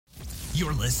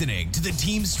You're listening to the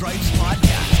Team Stripes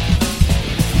Podcast.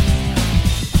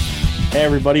 Hey,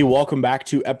 everybody. Welcome back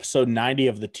to episode 90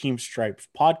 of the Team Stripes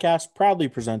Podcast, proudly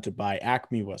presented by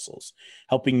Acme Whistles,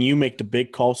 helping you make the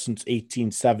big call since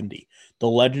 1870. The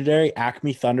legendary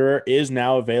Acme Thunderer is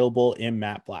now available in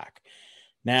matte black.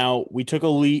 Now, we took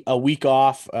a week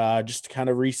off just to kind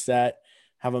of reset,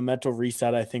 have a mental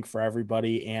reset, I think, for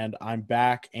everybody. And I'm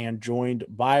back and joined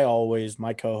by always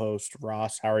my co-host,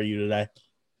 Ross. How are you today?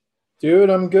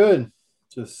 Dude, I'm good.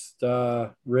 Just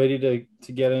ready to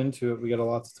get into it. We got a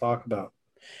lot to talk about.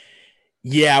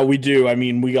 Yeah, we do. I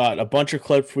mean, we got a bunch of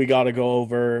clips we got to go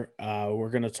over.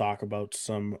 We're going to talk about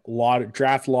some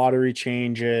draft lottery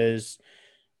changes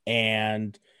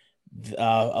and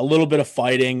a little bit of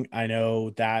fighting. I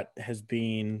know that has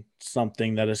been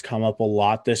something that has come up a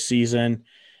lot this season.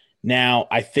 Now,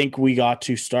 I think we got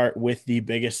to start with the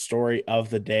biggest story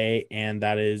of the day, and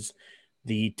that is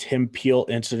the Tim Peel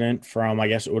incident from, I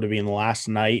guess it would have been last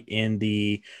night in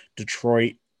the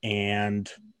Detroit and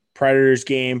Predators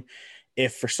game.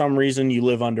 If for some reason you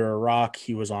live under a rock,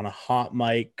 he was on a hot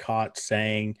mic caught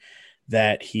saying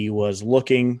that he was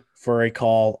looking for a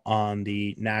call on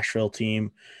the Nashville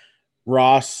team.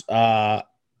 Ross, I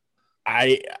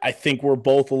think we're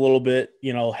both a little bit,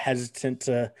 hesitant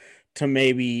to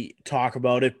maybe talk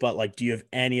about it, but like, do you have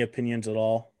any opinions at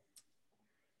all?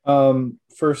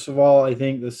 First of all, I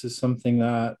think this is something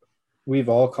that we've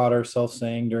all caught ourselves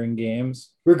saying during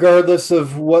games, regardless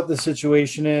of what the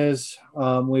situation is.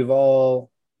 We've all,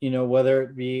 whether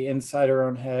it be inside our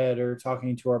own head or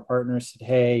talking to our partners, said,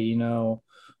 "Hey,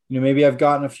 maybe I've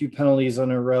gotten a few penalties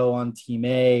in a row on Team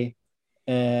A,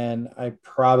 and I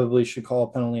probably should call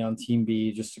a penalty on Team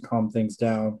B just to calm things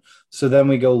down." So then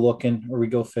we go looking or we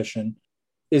go fishing.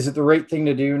 Is it the right thing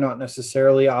to do? Not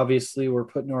necessarily. Obviously, we're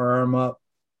putting our arm up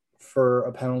for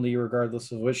a penalty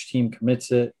regardless of which team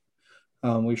commits it.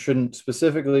 We shouldn't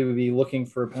specifically be looking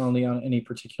for a penalty on any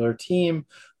particular team,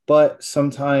 but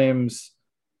sometimes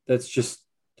that's just,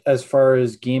 as far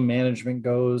as game management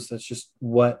goes, that's just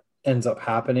what ends up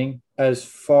happening. As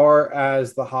far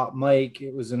as the hot mic,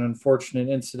 it was an unfortunate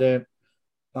incident.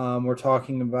 We're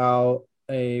talking about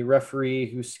a referee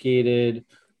who skated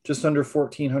just under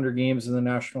 1,400 games in the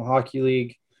National Hockey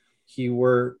League. He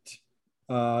worked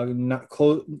not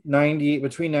close 90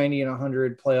 between 90 and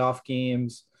 100 playoff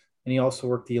games, and he also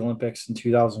worked the Olympics in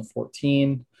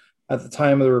 2014. At the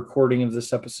time of the recording of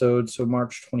this episode, so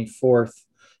March 24th,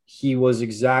 he was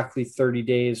exactly 30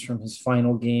 days from his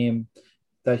final game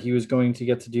that he was going to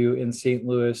get to do in St.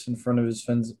 Louis in front of his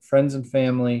friends and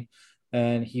family,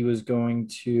 and he was going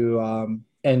to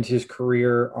end his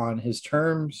career on his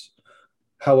terms.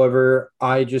 However,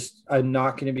 I'm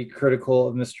not going to be critical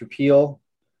of Mr. Peel.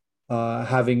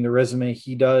 Having the resume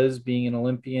he does, being an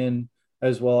Olympian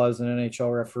as well as an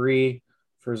NHL referee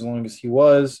for as long as he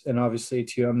was. And obviously,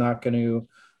 too, I'm not going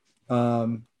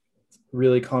to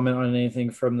really comment on anything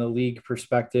from the league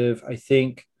perspective. I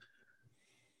think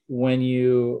when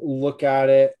you look at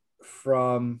it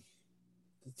from,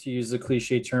 to use the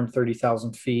cliche term,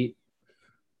 30,000 feet,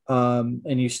 and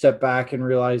you step back and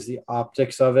realize the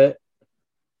optics of it,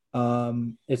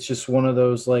 it's just one of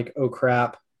those like, oh,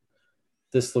 crap.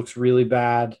 This looks really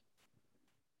bad.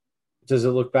 Does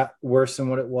it look worse than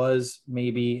what it was?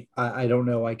 Maybe. I don't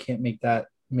know. I can't make that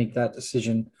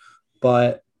decision.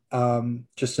 But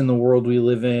just in the world we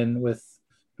live in, with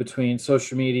between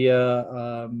social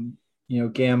media,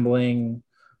 gambling,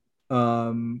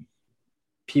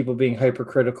 people being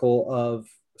hypercritical of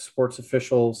sports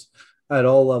officials at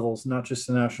all levels, not just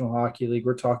the National Hockey League.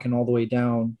 We're talking all the way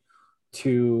down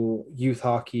to youth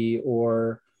hockey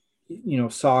or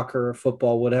soccer,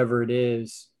 football, whatever it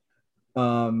is.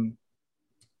 I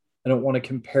don't want to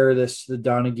compare this to the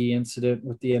Donaghy incident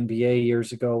with the NBA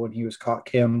years ago when he was caught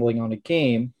gambling on a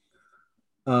game,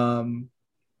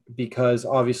 because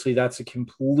obviously that's a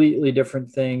completely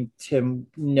different thing. Tim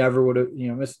never would have,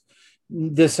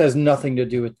 this has nothing to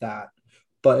do with that,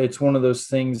 but it's one of those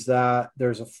things that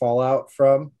there's a fallout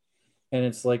from, and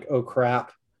it's like, oh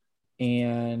crap.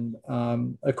 And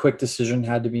a quick decision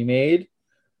had to be made.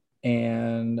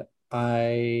 And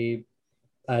I'm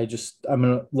going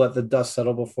to let the dust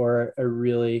settle before I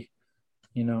really,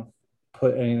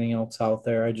 put anything else out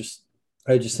there. I just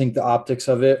think the optics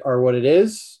of it are what it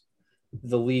is.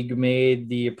 The league made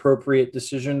the appropriate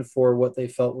decision for what they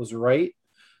felt was right,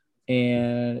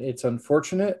 and it's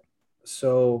unfortunate.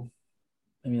 So,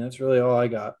 I mean, that's really all I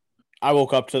got. I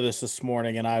woke up to this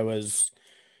morning and I was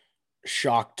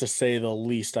shocked, to say the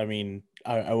least. I mean,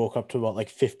 I woke up to about like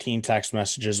 15 text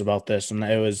messages about this, and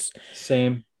it was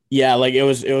Same. Yeah, like it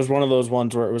was one of those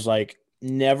ones where it was like,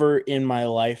 never in my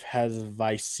life have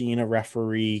I seen a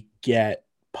referee get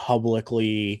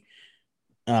publicly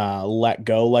let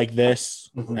go like this.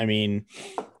 Mhm. I mean,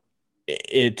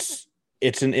 it's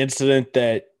an incident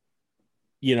that,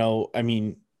 I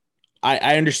mean,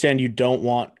 I understand you don't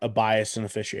want a bias in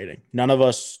officiating. None of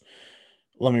us,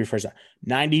 let me rephrase that.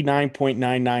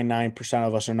 99.999%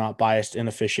 of us are not biased in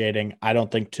officiating. I don't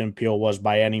think Tim Peel was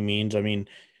by any means. I mean,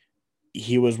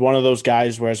 he was one of those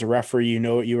guys where as a referee, you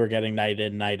know what you were getting night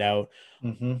in, night out.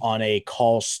 Mhm. On a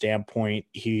call standpoint,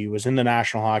 he was in the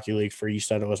National Hockey League for, you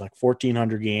said it was like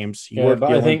 1,400 games. He Yeah, worked but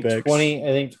the I think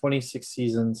Olympics. 26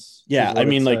 seasons is Yeah, I what it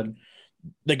mean, like said.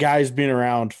 the guy's been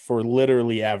around for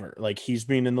literally ever. Like he's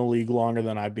been in the league longer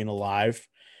than I've been alive.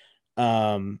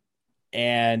 Um,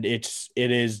 and it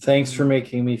is. Thanks for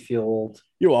making me feel old.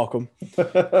 You're welcome.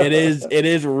 It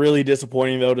is really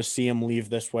disappointing though to see him leave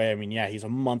this way. I mean, yeah, he's a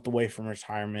month away from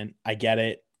retirement. I get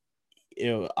it.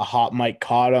 A hot mic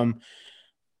caught him.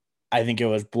 I think it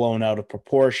was blown out of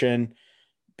proportion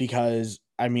because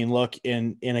I mean, look,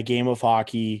 in a game of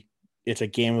hockey, it's a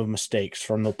game of mistakes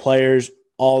from the players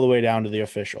all the way down to the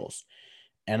officials.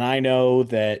 And I know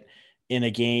that in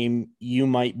a game you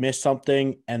might miss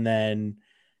something and then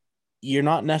you're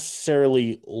not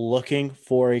necessarily looking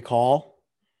for a call,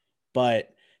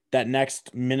 but that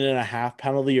next minute and a half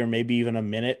penalty or maybe even a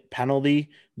minute penalty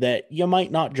that you might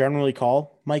not generally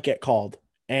call might get called.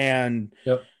 And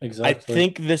Yep, I exactly.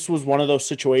 think this was one of those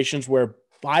situations where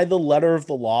by the letter of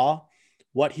the law,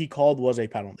 what he called was a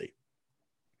penalty.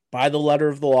 By the letter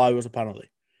of the law, it was a penalty.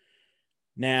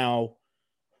 Now,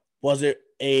 was it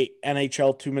a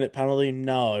NHL 2-minute penalty?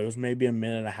 No, it was maybe a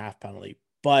minute and a half penalty.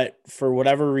 But for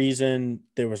whatever reason,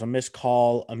 there was a missed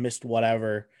call, a missed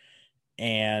whatever,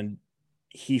 and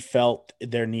he felt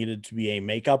there needed to be a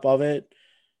makeup of it.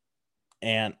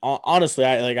 And honestly,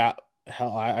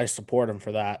 I support him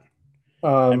for that.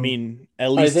 I Um, mean, at I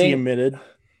least he think admitted.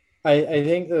 I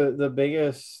think the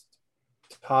biggest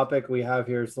topic we have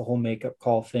here is the whole makeup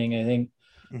call thing. I think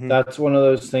Mhm. that's one of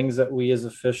those things that we as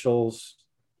officials,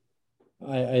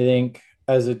 I think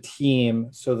as a team,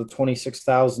 so the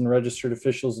 26,000 registered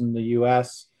officials in the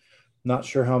US, not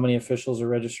sure how many officials are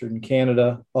registered in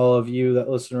Canada. All of you that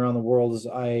listen around the world as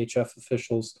IHF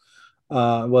officials,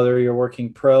 whether you're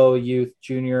working pro, youth,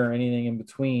 junior, or anything in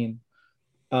between.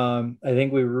 I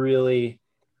think we really,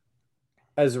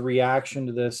 as a reaction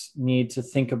to this, need to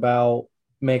think about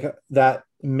make that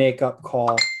makeup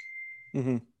call,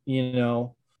 Mhm. you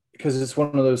know, because it's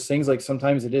one of those things like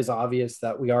sometimes it is obvious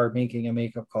that we are making a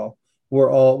makeup call.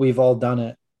 We've all done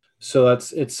it. So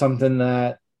it's something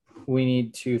that we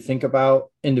need to think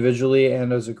about individually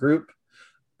and as a group.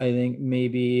 I think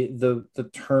maybe the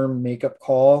term makeup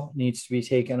call needs to be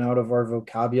taken out of our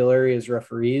vocabulary as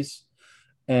referees.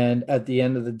 And at the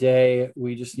end of the day,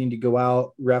 we just need to go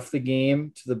out, ref the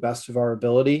game to the best of our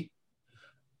ability,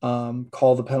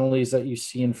 call the penalties that you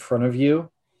see in front of you.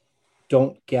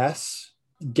 Don't guess.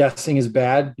 Guessing is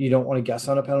bad. You don't want to guess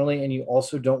on a penalty, and you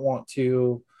also don't want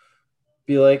to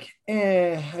be like,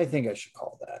 I think I should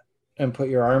call that and put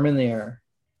your arm in the air.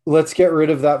 Let's get rid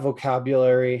of that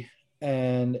vocabulary.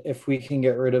 And if we can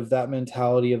get rid of that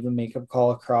mentality of the makeup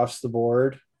call across the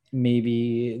board,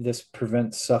 maybe this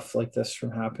prevents stuff like this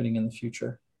from happening in the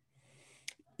future.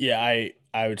 Yeah,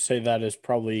 I would say that is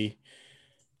probably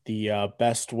the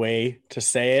best way to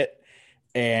say it.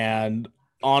 And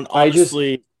I just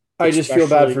honestly, I just feel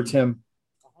bad for especially Tim.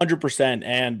 100%.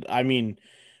 And I mean,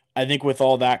 I think with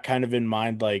all that kind of in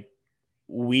mind, like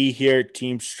we here at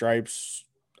Team Stripes,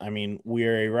 I mean,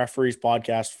 we're a referees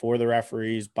podcast for the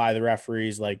referees, by the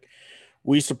referees. Like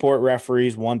we support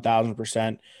referees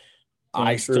 1,000%.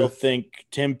 I Damn still truth. think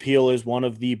Tim Peel is one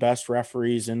of the best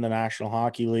referees in the National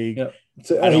Hockey League. Yeah.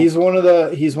 So, I don't, he's one of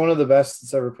the best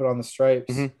that's ever put on the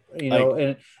stripes. mhm.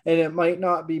 Like, And it might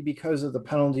not be because of the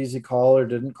penalties he called or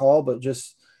didn't call, but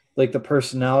just like the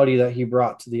personality that he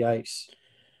brought to the ice.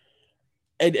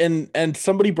 and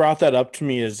somebody brought that up to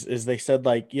me is they said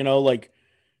like, like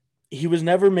he was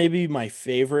never maybe my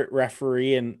favorite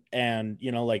referee and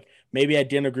like maybe I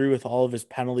didn't agree with all of his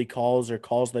penalty calls or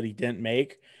calls that he didn't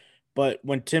make, but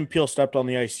when Tim Peel stepped on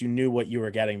the ice, you knew what you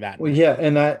were getting that Well, night. yeah,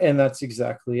 and that's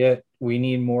exactly it. We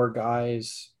need more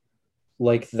guys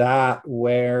like that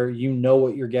where you know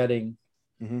what you're getting.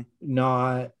 Mm-hmm.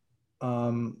 Not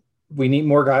we need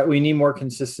more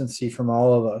consistency from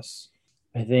all of us.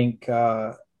 I think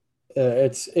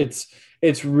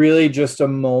it's really just a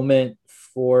moment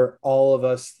for all of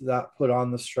us that put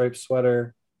on the striped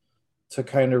sweater to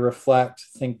kind of reflect,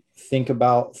 think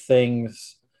about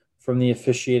things from the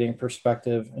officiating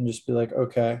perspective and just be like,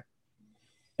 okay.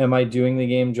 Am I doing the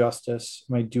game justice?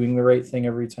 Am I doing the right thing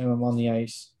every time I'm on the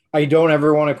ice? I don't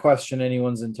ever want to question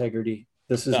anyone's integrity.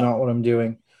 This is not what I'm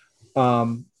doing.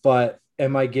 But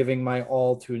am I giving my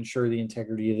all to ensure the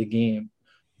integrity of the game?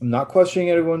 I'm not questioning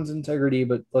everyone's integrity,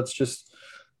 but let's just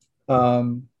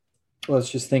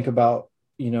think about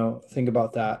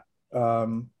that.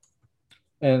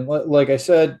 And like I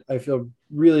said, I feel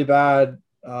really bad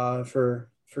for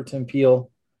Tim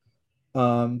Peel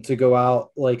to go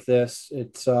out like this.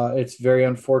 It's very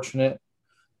unfortunate.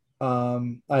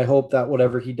 I hope that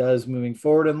whatever he does moving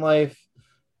forward in life,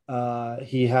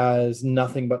 he has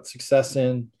nothing but success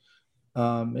in.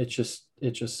 It just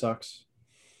sucks.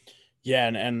 Yeah,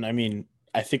 and I mean,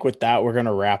 I think with that we're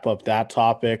gonna wrap up that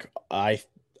topic. I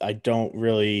don't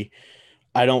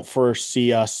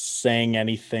foresee us saying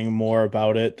anything more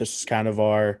about it. This is kind of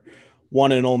our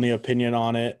one and only opinion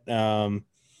on it,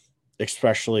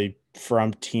 especially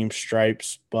from Team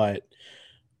Stripes. But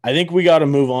I think we got to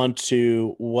move on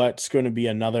to what's going to be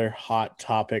another hot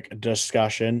topic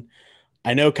discussion.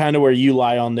 I know kind of where you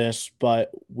lie on this,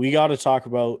 but we got to talk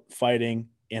about fighting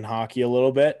in hockey a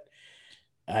little bit.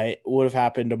 It would have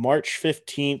happened on March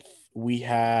 15th. We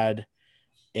had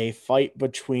a fight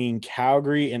between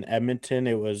Calgary and Edmonton.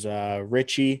 It was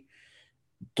Ritchie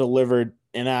delivered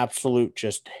an absolute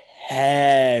just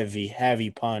heavy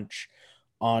punch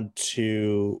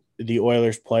onto the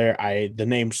Oilers player. The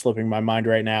name's slipping my mind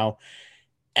right now.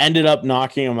 Ended up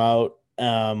knocking him out,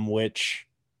 which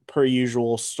per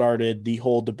usual started the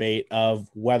whole debate of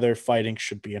whether fighting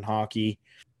should be in hockey.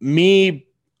 I'm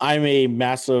a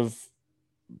massive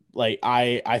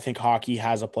I think hockey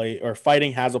has a place, or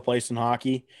fighting has a place in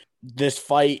hockey. This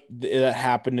fight that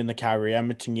happened in the Calgary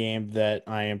Edmonton game that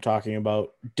I am talking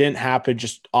about didn't happen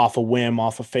just off a whim,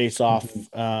 off a face-off.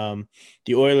 Mm-hmm.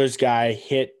 The Oilers guy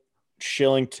hit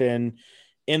Shillington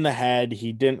in the head.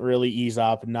 He didn't really ease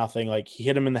up, nothing. Like, he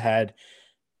hit him in the head.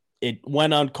 It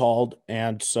went uncalled,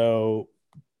 and so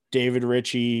Brett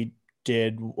Ritchie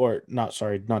did what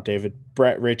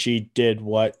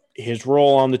his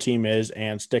role on the team is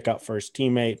and stick up for his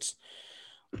teammates.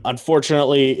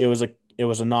 Unfortunately, it was a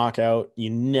knockout. You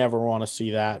never want to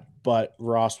see that. But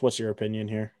Ross, what's your opinion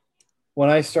here? When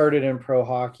I started in pro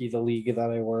hockey, the league that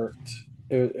I worked,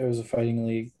 it was a fighting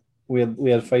league.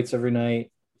 We had fights every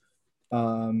night.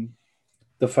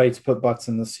 The fights put butts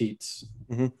in the seats.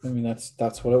 Mm-hmm. I mean,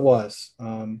 that's what it was.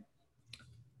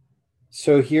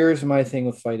 So here's my thing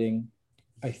with fighting.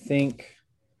 I think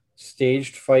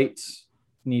staged fights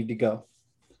need to go.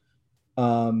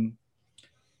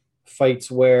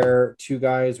 Fights where two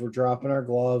guys, we're dropping our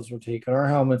gloves, we're taking our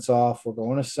helmets off, we're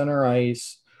going to center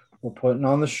ice, we're putting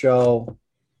on the show.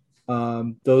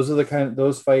 Those are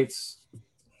those fights.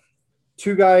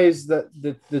 Two guys that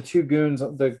the two goons,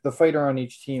 the fighter on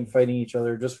each team fighting each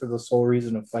other just for the sole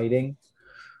reason of fighting.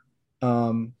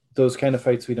 Those kind of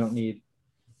fights we don't need.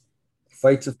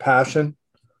 Fights of passion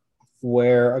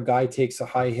where a guy takes a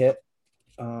high hit,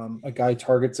 a guy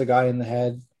targets a guy in the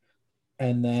head,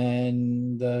 and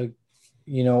then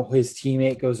his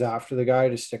teammate goes after the guy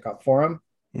to stick up for him.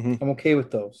 Mm-hmm. I'm okay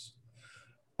with those.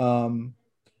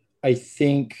 I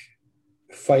think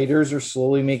fighters are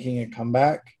slowly making a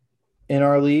comeback in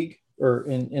our league, or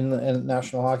in the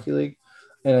National Hockey League,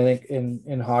 and I think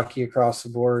in hockey across the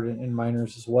board and in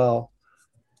minors as well,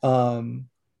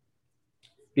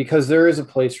 because there is a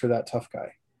place for that tough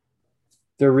guy.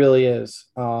 There really is.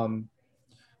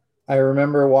 I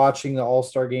remember watching the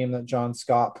All-Star game that John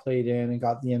Scott played in and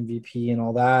got the MVP and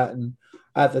all that. And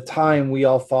at the time, we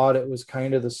all thought it was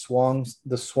kind of the swan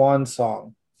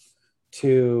song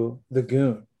to the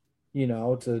goon,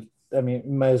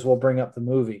 might as well bring up the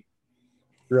movie,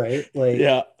 right? Like,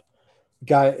 yeah.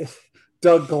 Guy,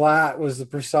 Doug Glatt was the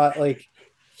precise,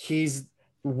 he's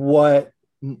what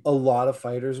a lot of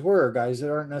fighters were, guys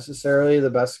that aren't necessarily the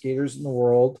best skaters in the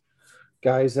world,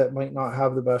 guys that might not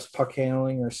have the best puck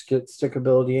handling or stick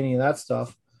ability, any of that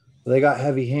stuff, but they got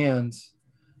heavy hands.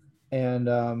 And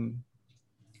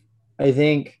I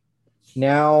think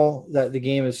now that the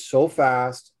game is so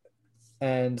fast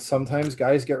and sometimes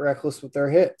guys get reckless with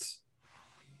their hits,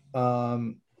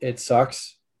 it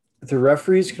sucks. The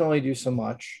referees can only do so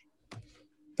much,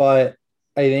 but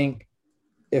I think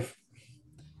if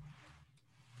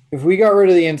we got rid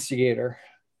of the instigator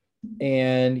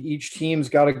and each team's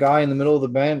got a guy in the middle of the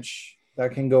bench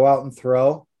that can go out and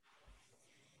throw,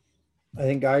 I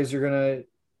think guys are going to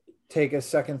take a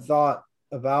second thought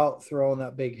about throwing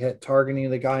that big hit, targeting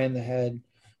the guy in the head,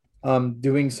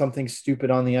 doing something stupid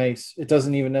on the ice. It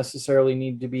doesn't even necessarily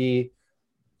need to be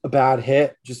a bad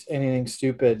hit, just anything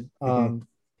stupid. Mm-hmm.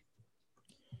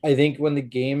 I think when the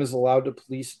game is allowed to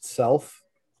police itself,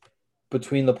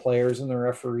 between the players and the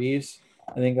referees,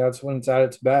 I think that's when it's at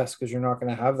its best, because you're not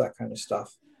going to have that kind of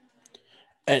stuff.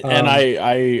 And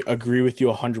I agree with you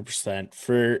 100%.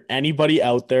 For anybody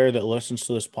out there that listens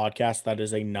to this podcast that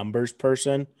is a numbers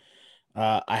person,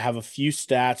 I have a few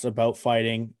stats about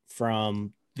fighting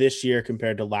from this year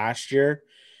compared to last year.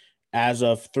 As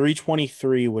of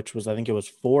 323, which was, I think it was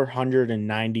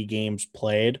 490 games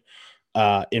played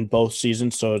in both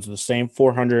seasons. So it's the same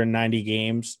 490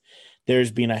 games.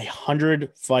 There's been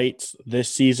 100 fights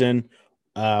this season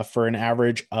for an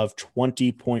average of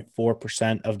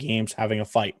 20.4% of games having a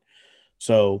fight.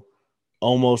 So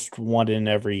almost 1 in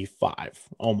every 5,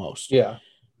 almost. Yeah.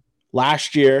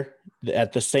 Last year,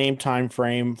 at the same time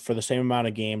frame for the same amount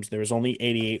of games, there was only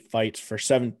 88 fights for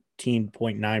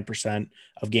 17.9%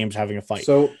 of games having a fight.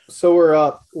 So we're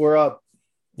up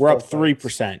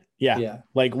 3%. Yeah. Yeah.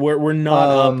 Like we're not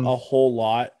up a whole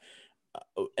lot.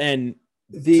 And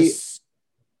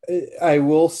I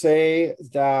will say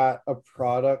that a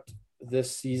product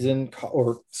this season,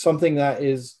 or something that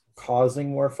is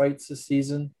causing more fights this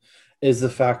season, is the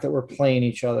fact that we're playing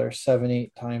each other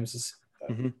 7-8 times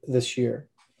this year.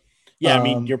 Yeah, I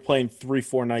mean, you're playing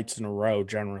 3-4 nights in a row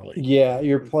generally. Yeah,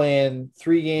 you're playing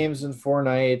 3 games in 4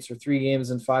 nights or 3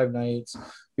 games in 5 nights.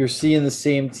 You're seeing the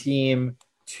same team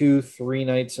 2-3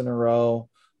 nights in a row.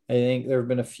 I think there have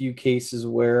been a few cases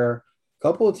where a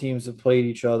couple of teams have played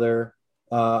each other.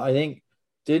 I think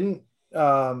didn't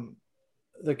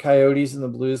the Coyotes and the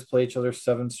Blues play each other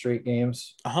 7 straight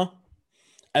games?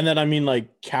 And then, I mean,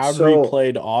 like, Calgary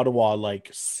played Ottawa like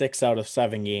 6 out of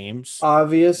 7 games.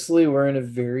 Obviously, we're in a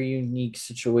very unique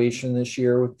situation this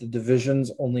year with the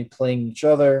divisions only playing each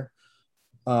other,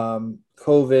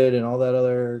 COVID and all that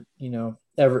other,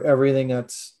 everything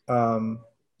that's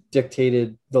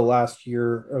dictated the last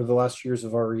year or the last years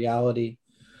of our reality.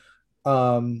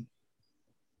 I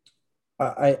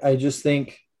just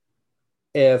think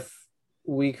if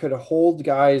we could hold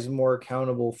guys more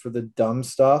accountable for the dumb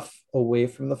stuff away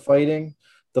from the fighting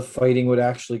would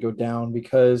actually go down.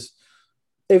 Because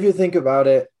if you think about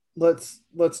it, let's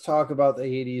talk about the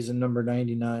 80s and number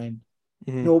 99.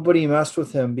 Nobody messed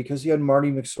with him because he had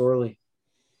Marty McSorley.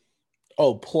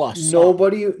 Oh, plus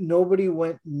nobody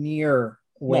went near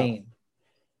Wayne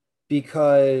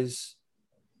because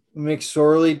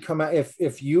McSorley'd come out.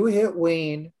 If you hit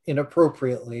Wayne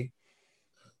inappropriately,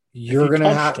 you're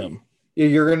gonna have to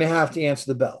answer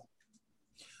the bell.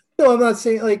 No, I'm not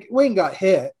saying like Wayne got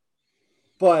hit,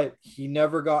 but he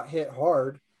never got hit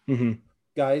hard.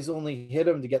 Guys only hit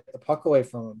him to get the puck away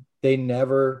from him. They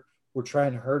never were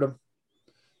trying to hurt him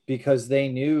because they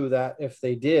knew that if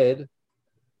they did,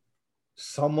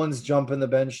 someone's jumping the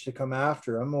bench to come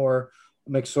after him. Or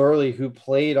McSorley, who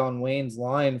played on Wayne's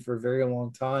line for a very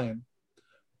long time,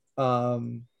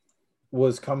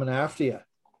 was coming after you.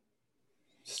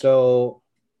 So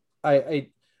the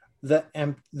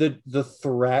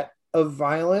threat of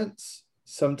violence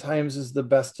sometimes is the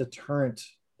best deterrent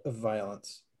of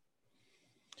violence.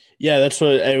 Yeah, that's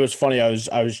what it was funny. I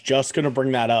was just going to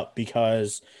bring that up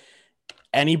because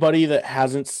anybody that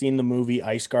hasn't seen the movie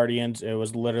Ice Guardians, it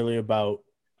was literally about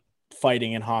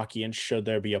fighting in hockey and should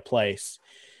there be a place.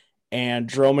 And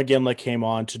Jarome Iginla came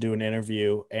on to do an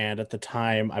interview, and at the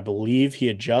time, I believe he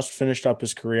had just finished up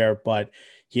his career, but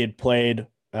he had played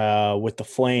with the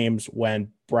Flames when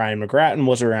Brian McGrattan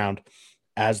was around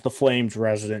as the Flames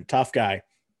resident tough guy.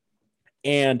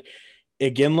 And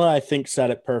Iginla, I think, said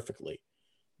it perfectly.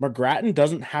 McGrattan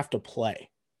doesn't have to play.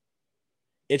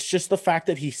 It's just the fact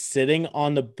that he's sitting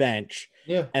on the bench,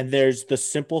 and there's the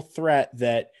simple threat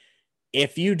that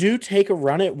if you do take a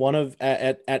run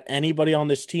at anybody on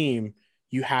this team,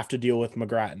 you have to deal with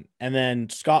McGrattan. And then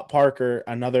Scott Parker,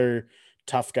 another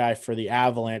tough guy for the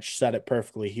Avalanche, said it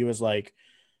perfectly. He was like,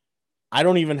 I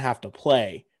don't even have to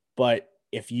play, but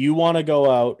if you want to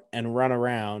go out and run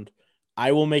around,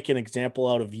 I will make an example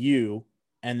out of you,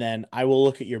 and then I will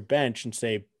look at your bench and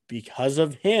say, because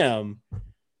of him,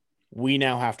 we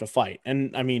now have to fight.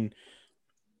 And I mean,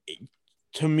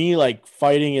 to me, like,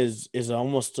 fighting is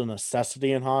almost a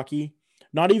necessity in hockey.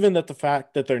 Not even that the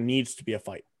fact that there needs to be a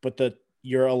fight, but that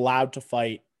you're allowed to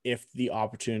fight if the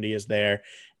opportunity is there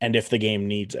and if the game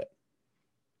needs it.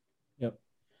 Yep.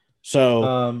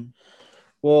 So,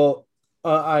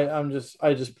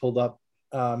 I just pulled up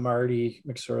Marty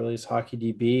McSorley's Hockey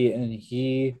DB, and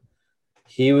he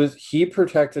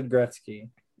protected Gretzky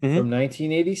from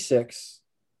 1986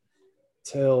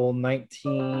 till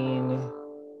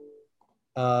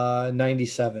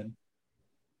 1997.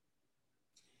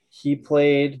 He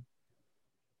played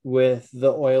with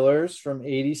the Oilers from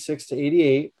 86 to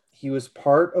 88. He was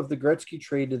part of the Gretzky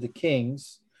trade to the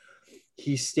Kings.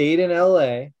 He stayed in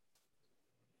LA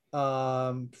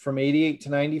from 88 to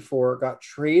 94, got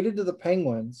traded to the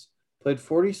Penguins, played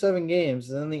 47 games,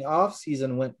 and then the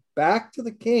offseason went back to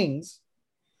the Kings,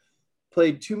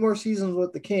 played 2 more seasons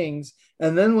with the Kings,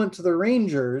 and then went to the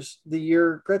Rangers the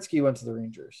year Gretzky went to the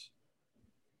Rangers.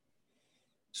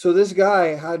 So this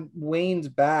guy had Wayne's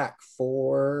back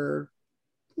for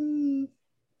 10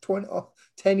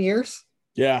 years.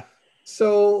 Yeah.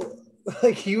 So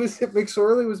like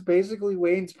McSorley was basically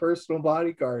Wayne's personal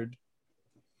bodyguard.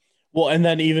 Well, and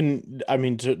then even, I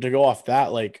mean, to go off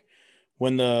that, like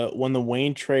when the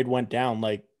Wayne trade went down,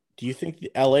 like, do you think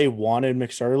the LA wanted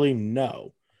McSorley?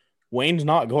 No. Wayne's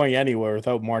not going anywhere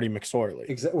without Marty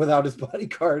McSorley. Without his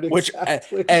bodyguard,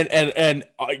 exactly. Which and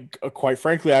quite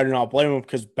frankly, I do not blame him,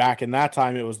 because back in that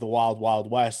time it was the wild, wild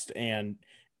west, and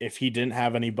if he didn't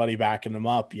have anybody backing him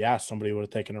up, yeah, somebody would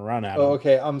have taken a run at him.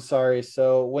 Okay, I'm sorry.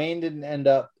 So Wayne didn't end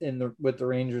up with the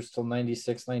Rangers till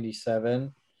 96,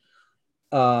 97.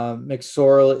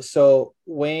 McSorley. So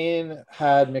Wayne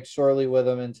had McSorley with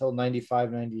him until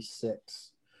 95,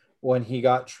 96, when he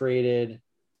got traded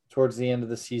towards the end of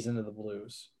the season to the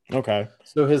Blues. Okay.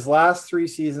 So his last 3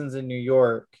 seasons in New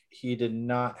York, he did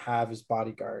not have his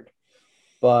bodyguard.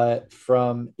 But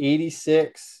from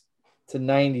 86 to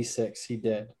 96, he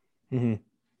did. Mm-hmm.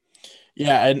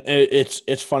 Yeah, and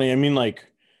it's funny. I mean, like,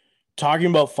 talking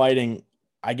about fighting,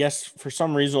 I guess for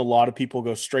some reason a lot of people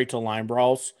go straight to line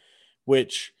brawls,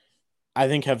 which I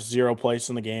think have zero place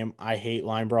in the game. I hate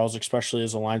line brawls, especially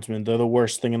as a linesman. They're the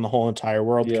worst thing in the whole entire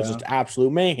world, because it's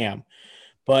absolute mayhem.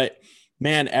 But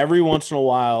man, every once in a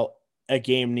while, a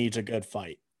game needs a good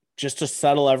fight just to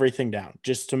settle everything down,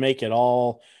 just to make it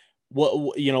all,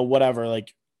 whatever.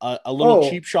 Like a little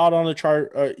cheap shot on the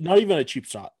chart, or not even a cheap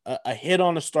shot, a hit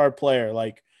on a star player.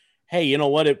 Like, hey, you know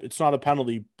what? It's not a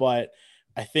penalty, but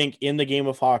I think in the game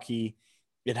of hockey,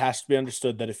 it has to be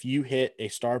understood that if you hit a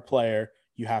star player,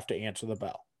 you have to answer the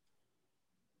bell.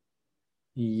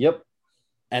 Yep.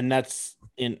 And that's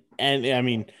I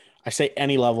mean, I say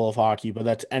any level of hockey, but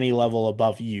that's any level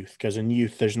above youth, because in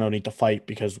youth there's no need to fight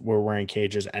because we're wearing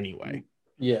cages anyway.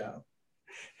 Yeah.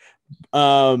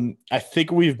 I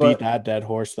think we've beat that dead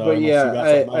horse though. But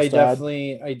yeah, I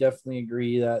definitely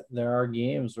agree that there are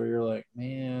games where you're like,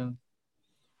 man,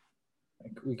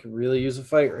 we could really use a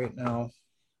fight right now.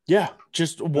 Yeah,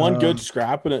 just one good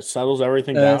scrap and it settles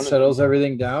everything down.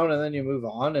 Everything down, and then you move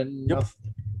on, and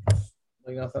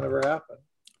nothing ever happened.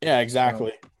 Yeah,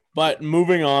 exactly. But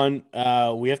moving on,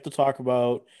 we have to talk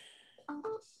about.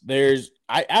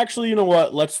 You know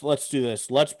what? Let's do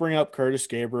this. Let's bring up Curtis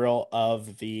Gabriel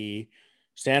of the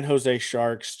San Jose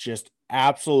Sharks, just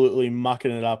absolutely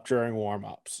mucking it up during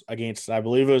warmups against, I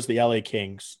believe it was the LA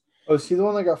Kings. Oh, is he the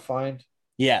one that got fined?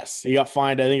 Yes, he got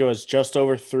fined. I think it was just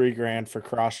over $3,000 for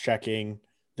cross-checking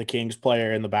the Kings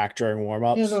player in the back during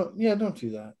warmups. Don't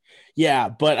do that. Yeah,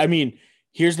 but I mean,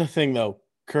 here's the thing though.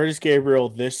 Curtis Gabriel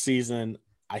this season,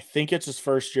 I think it's his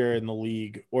first year in the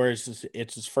league, or it's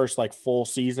his first like full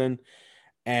season,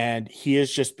 and he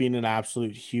has just been an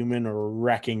absolute human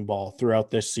wrecking ball throughout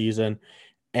this season,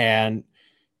 and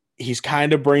he's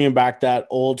kind of bringing back that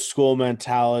old school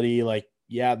mentality. Like,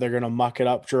 yeah, they're gonna muck it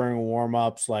up during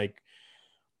warmups. Like,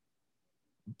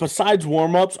 besides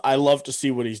warmups, I love to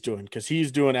see what he's doing, because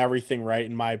he's doing everything right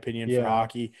in my opinion for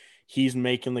hockey. He's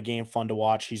making the game fun to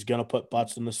watch. He's gonna put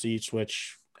butts in the seats,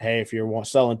 which, hey, if you're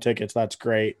selling tickets, that's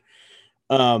great.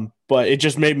 But it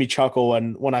just made me chuckle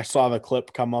when I saw the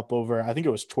clip come up over, I think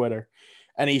it was Twitter,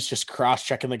 and he's just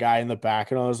cross-checking the guy in the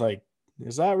back. And I was like,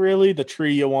 is that really the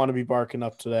tree you want to be barking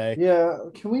up today? Yeah.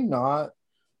 Can we not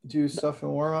do stuff in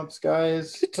warm-ups,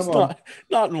 guys? Come on.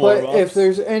 Not in warm-ups. If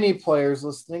there's any players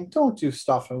listening, don't do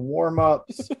stuff in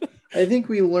warm-ups. I think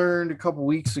we learned a couple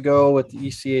weeks ago with the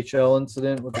ECHL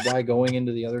incident with the guy going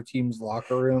into the other team's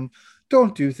locker room.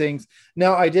 Don't do things.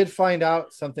 Now, I did find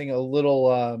out something a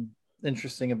little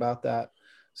interesting about that.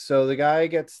 So the guy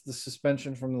gets the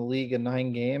suspension from the league in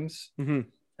 9 games, and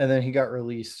then he got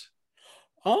released.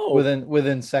 Oh,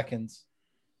 within seconds.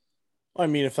 I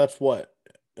mean, if that's what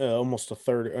almost a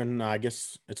third, and I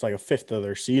guess it's like a fifth of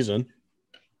their season.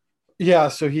 Yeah,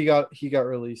 so he got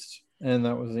released, and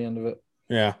that was the end of it.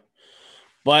 Yeah,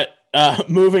 but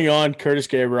moving on, Curtis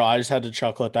Gabriel. I just had to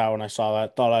chuckle at that when I saw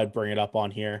that. Thought I'd bring it up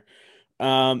on here.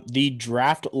 The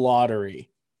draft lottery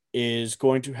is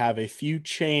going to have a few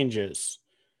changes.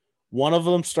 One of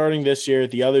them starting this year.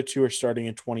 The other 2 are starting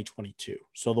in 2022.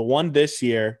 So the one this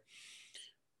year,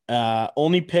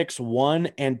 only picks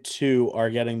 1 and 2 are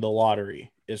getting the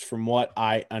lottery, is from what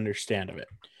I understand of it.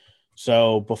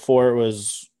 So before it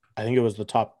was, I think it was the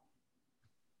top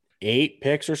 8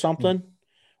 picks or something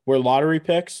were lottery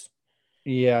picks.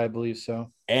 Yeah, I believe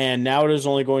so. And now it is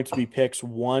only going to be picks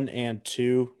 1 and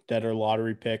 2 that are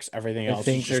lottery picks. Everything I else is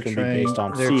think just going to be based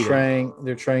on seeding.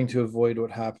 they're trying to avoid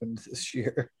what happened this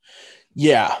year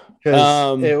Yeah.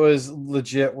 because it was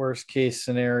legit worst case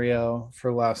scenario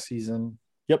for last season.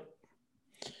 Yep.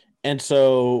 And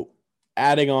so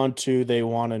adding on to they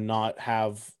want to not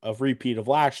have a repeat of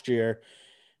last year.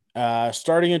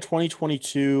 Starting in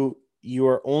 2022, you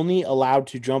are only allowed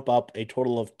to jump up a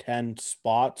total of 10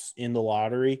 spots in the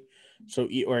lottery. So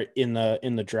or in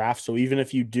the draft. So even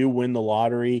if you do win the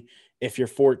lottery, if you're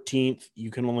 14th, you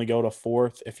can only go to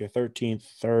fourth. If you're 13th,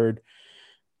 third.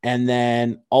 And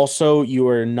then also you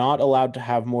are not allowed to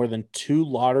have more than 2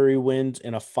 lottery wins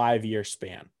in a 5-year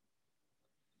span.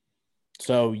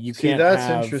 So you can't that's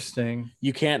have interesting.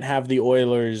 You can't have the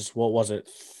Oilers, what was it?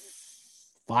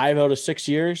 5 out of 6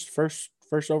 years first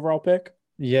overall pick.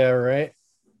 Yeah, right.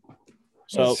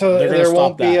 So So they're going to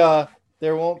stop that.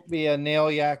 there won't be a Nail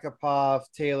Yakupov,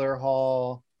 Taylor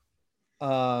Hall,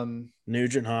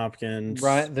 Nugent Hopkins,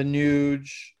 Ryan the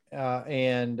Nuge,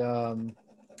 and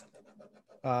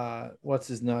what's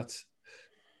his nuts?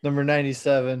 Number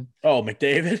 97. Oh,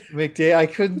 McDavid. I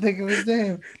couldn't think of his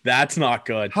name. That's not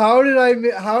good. How did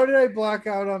I black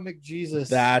out on McJesus?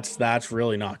 That's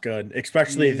really not good,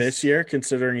 especially this year,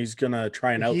 considering he's gonna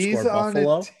try and outscore Buffalo.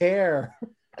 On a tear.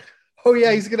 Oh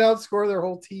yeah, he's gonna outscore their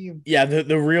whole team. Yeah,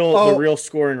 the real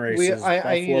scoring race is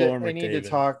Buffalo and McDavid. I need to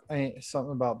talk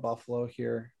something about Buffalo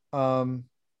here. The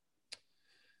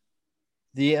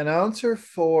announcer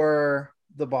for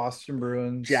the Boston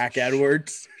Bruins, Jack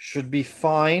Edwards, should be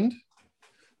fined,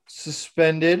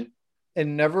 suspended,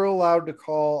 and never allowed to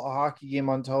call a hockey game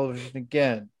on television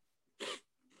again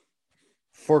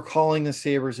for calling the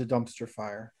Sabres a dumpster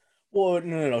fire. Well,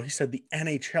 no. He said the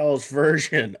NHL's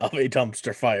version of a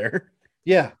dumpster fire.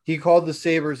 Yeah, he called the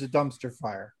Sabres a dumpster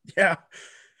fire. Yeah.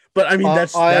 But I mean,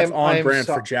 that's on brand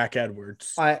for Jack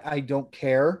Edwards. I don't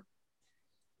care.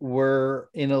 We're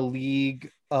in a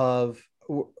league of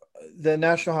the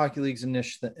National Hockey League's a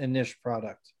niche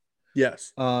product.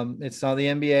 Yes. It's not the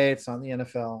NBA, it's not the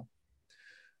NFL.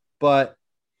 But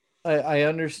I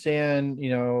understand,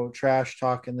 trash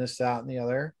talking this, that, and the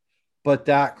other, but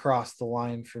that crossed the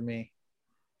line for me.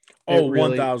 Oh,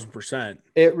 1,000%.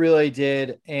 It really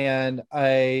did. And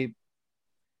I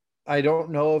don't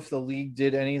know if the league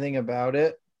did anything about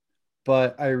it,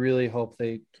 but I really hope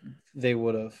they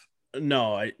would have.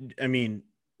 No, I mean,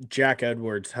 Jack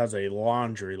Edwards has a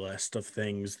laundry list of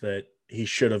things that he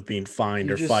should have been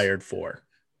fined or fired for.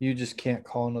 You just can't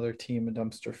call another team a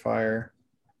dumpster fire.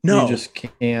 No. You just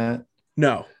can't.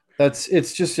 No.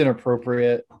 It's just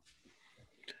inappropriate.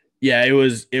 Yeah, it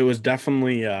was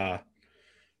definitely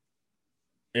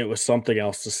it was something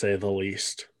else to say the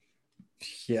least.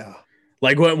 Yeah.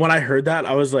 Like when I heard that,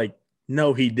 I was like,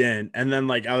 no, he didn't. And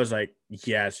then I was like,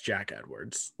 yeah, it's Jack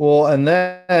Edwards. Well, and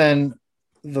then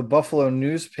the Buffalo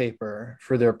newspaper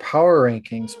for their power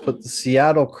rankings put the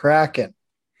Seattle Kraken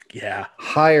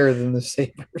higher than the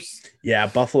Sabres. Yeah,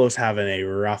 Buffalo's having a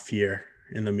rough year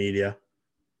in the media.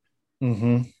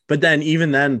 Mm-hmm. But then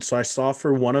even then, so I saw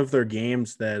for one of their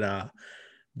games that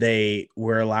they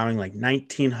were allowing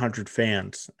 1,900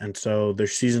 fans. And so their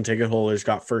season ticket holders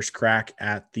got first crack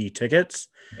at the tickets.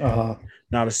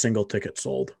 Not a single ticket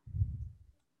sold.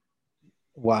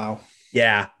 Wow.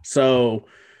 Yeah. So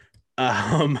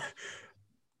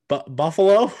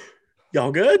Buffalo,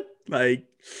 y'all good?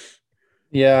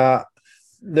 Yeah,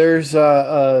 there's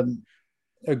a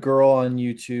girl on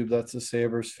YouTube that's a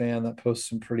Sabres fan that posts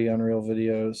some pretty unreal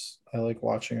videos. I like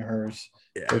watching hers.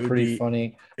 Yeah, they're pretty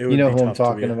funny. You know who I'm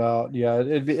talking about. Yeah,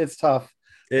 it's tough.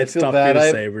 It's tough to be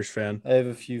a Sabres fan. I have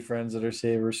a few friends that are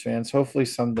Sabres fans. Hopefully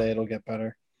someday it'll get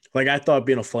better. I thought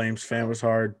being a Flames fan was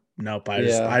hard. Nope, I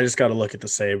just got to look at the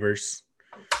Sabres.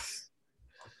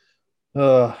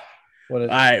 All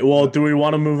right. Well, do we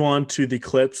want to move on to the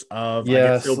clips of?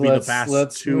 Yes, it'll be the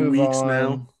past 2 weeks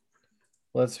now.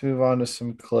 Let's move on to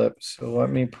some clips. So let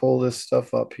me pull this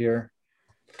stuff up here.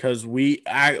 Because we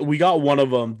got one of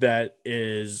them that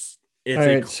is. It's all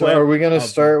right. So are we going to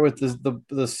start with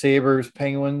the Sabres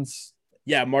Penguins?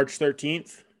 Yeah, March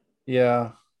 13th.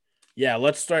 Yeah. Yeah.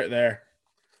 Let's start there.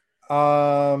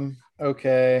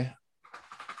 Okay.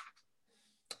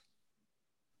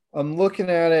 I'm looking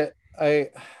at it.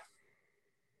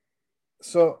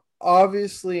 So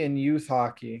obviously in youth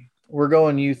hockey, we're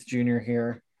going youth junior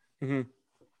here. Mm-hmm.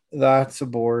 That's a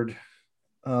board.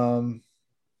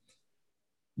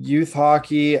 Youth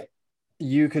hockey,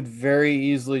 you could very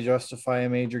easily justify a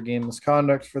major game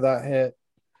misconduct for that hit.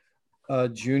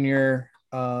 Junior,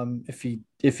 if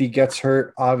he gets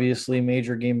hurt, obviously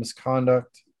major game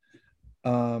misconduct.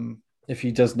 if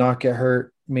he does not get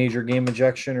hurt, major game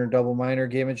ejection or double minor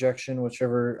game ejection,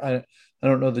 whichever. I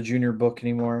don't know the junior book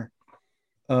anymore.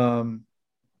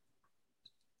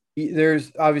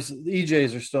 There's obviously the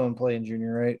EJs are still in play in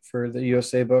junior, right? For the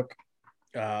USA book.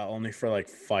 Only for like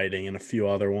fighting and a few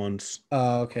other ones.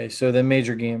 Okay, so then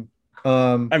major game.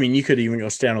 I mean, you could even go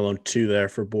standalone 2 there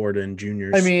for board and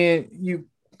juniors. I mean,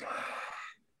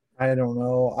 I don't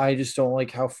know. I just don't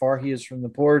like how far he is from the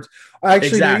boards. Actually,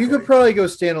 exactly. No, you could probably go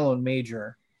standalone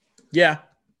major. Yeah.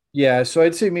 Yeah, so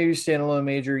I'd say maybe standalone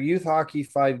major, youth hockey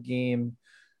 5 game,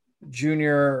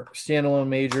 junior standalone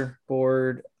major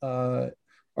board.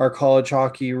 Our college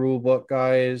hockey rule book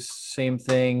guys, same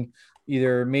thing,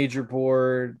 either major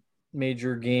board,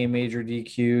 major game, major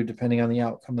DQ, depending on the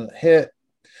outcome of the hit.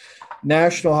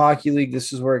 National Hockey League,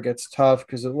 this is where it gets tough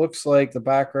because it looks like the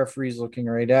back referee's looking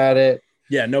right at it.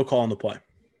 Yeah, no call on the play.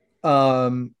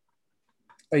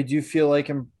 I do feel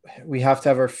like we have to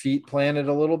have our feet planted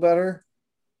a little better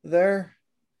there.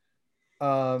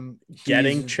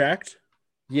 Getting checked.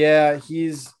 Yeah,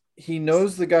 he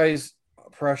knows the guy's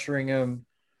pressuring him.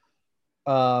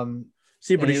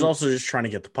 But he's also just trying to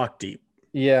get the puck deep.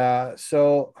 Yeah,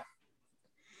 so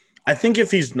I think if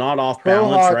he's not off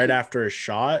balance right after a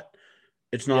shot,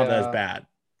 it's not as bad.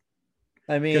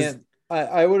 I mean,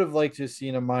 I would have liked to have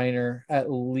seen a minor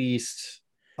at least.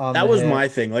 That was my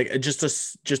thing. Like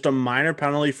just a minor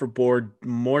penalty for board,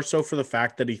 more so for the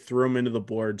fact that he threw him into the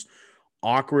boards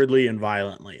awkwardly and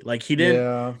violently. Like he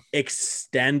didn't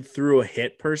extend through a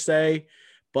hit per se,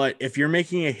 but if you're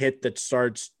making a hit that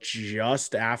starts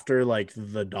just after like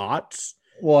the dots.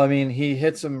 Well, I mean, he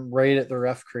hits him right at the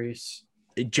ref crease.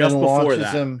 Just before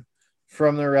that. Him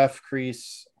from the ref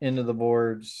crease into the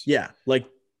boards. Yeah, like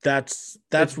that's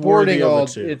boarding all.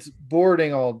 It's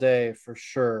boarding all day for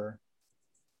sure.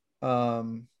 I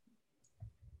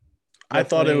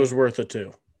thought it was worth it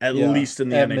too, at least in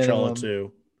the NHL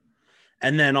too.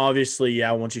 And then obviously,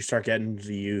 once you start getting to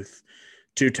the youth,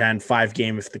 210, 5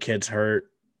 game if the kid's hurt.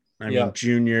 I mean,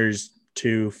 juniors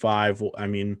 2, 5. I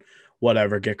mean,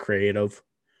 whatever, get creative.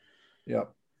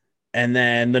 Yep. And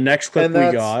then the next clip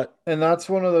we got. And that's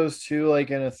one of those two,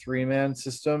 like in a 3-man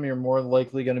system, you're more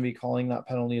likely going to be calling that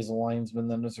penalty as a linesman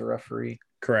than as a referee.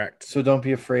 Correct. So don't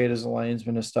be afraid as a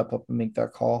linesman to step up and make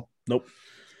that call. Nope.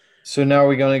 So now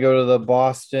we're going to go to the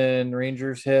Boston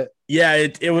Rangers hit. Yeah,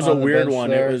 it was a weird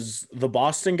one. There. It was the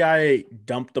Boston guy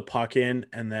dumped the puck in,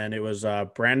 and then it was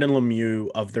Brandon Lemieux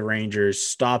of the Rangers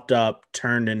stopped up,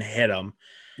 turned, and hit him.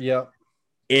 Yep.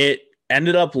 It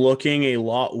ended up looking a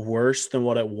lot worse than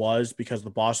what it was because the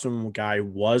Boston guy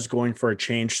was going for a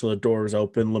change, so the door was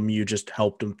open. Lemieux just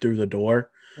helped him through the door.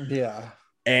 Yeah.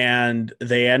 And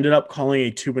they ended up calling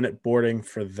a 2-minute boarding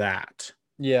for that.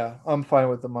 Yeah, I'm fine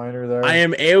with the minor there. I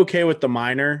am A-okay with the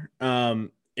minor.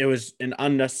 It was an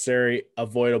unnecessary,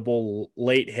 avoidable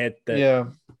late hit. There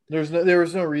was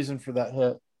no reason for that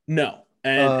hit. No,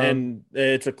 and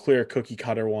it's a clear cookie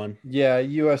cutter one. Yeah,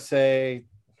 USA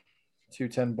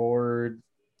 210 board,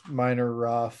 minor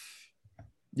rough.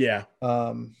 Yeah.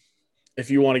 If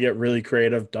you want to get really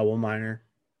creative, double minor.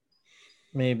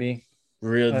 Maybe.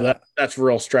 Really, that's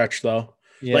real stretch though.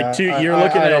 Yeah, like you're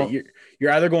looking at it.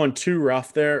 You're either going 2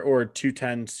 rough there or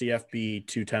 210 CFB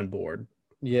 210 board.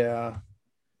 Yeah,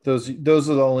 those are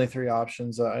the only 3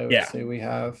 options that I would say we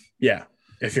have. Yeah,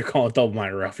 if you're calling double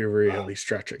minor rough, you're really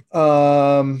stretching.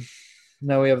 Now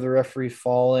we have the referee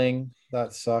falling.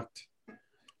 That sucked.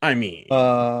 I mean,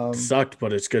 sucked,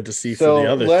 but it's good to see for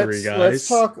the other 3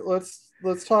 guys.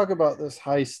 Let's talk about this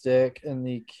high stick in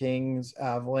the Kings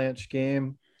Avalanche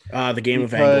game. The game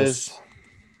of angles.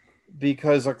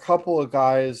 Because a couple of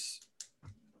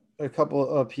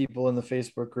people in the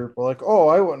Facebook group were like, "Oh,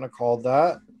 I wouldn't have called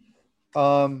that."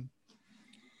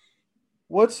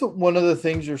 What's one of the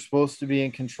things you're supposed to be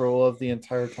in control of the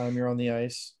entire time you're on the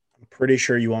ice? I'm pretty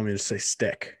sure you want me to say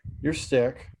stick. Your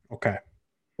stick. Okay.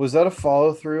 Was that a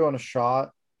follow through on a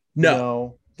shot?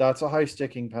 No, that's a high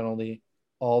sticking penalty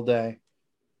all day.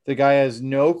 The guy has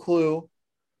no clue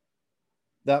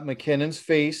that McKinnon's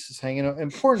face is hanging out.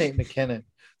 And poor Nate McKinnon.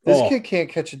 This kid can't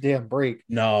catch a damn break.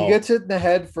 No. He gets hit in the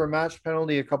head for a match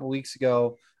penalty a couple weeks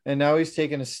ago, and now he's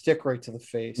taking a stick right to the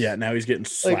face. Yeah, now he's getting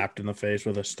slapped in the face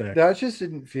with a stick. That just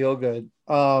didn't feel good.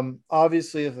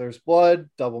 Obviously, if there's blood,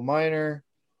 double minor.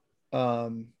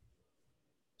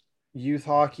 Youth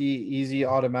hockey, easy,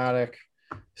 automatic.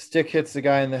 Stick hits the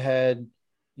guy in the head,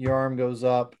 your arm goes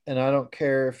up, and I don't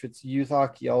care if it's youth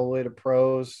hockey all the way to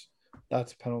pros.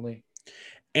 That's a penalty.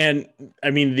 And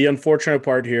I mean, the unfortunate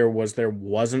part here was there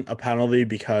wasn't a penalty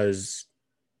because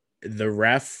the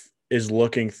ref is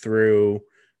looking through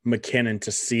McKinnon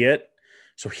to see it.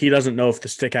 so he doesn't know if the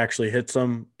stick actually hits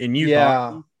him. In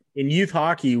youth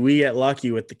hockey, we get lucky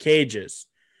with the cages.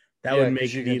 That would make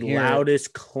 'cause you the can hear it.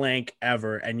 loudest clank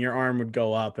ever, and your arm would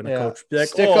go up, and a Yeah. coach would be like,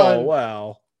 Stick "Oh, on-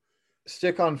 well."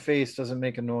 Stick on face doesn't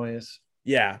make a noise.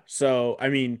 Yeah. So, I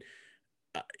mean,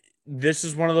 this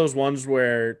is one of those ones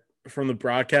where from the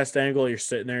broadcast angle, you're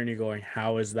sitting there and you're going,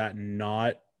 how is that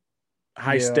not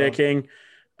high sticking?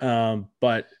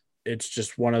 But it's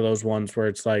just one of those ones where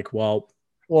it's like, well,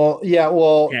 yeah.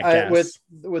 Well, can't with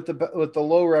guess. the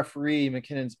low referee,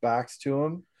 McKinnon's back's to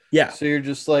him. Yeah, So you're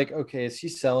just like, okay, is he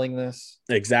selling this?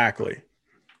 exactly.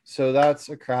 So that's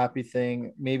a crappy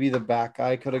thing. Maybe the back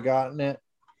guy could have gotten it.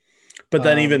 But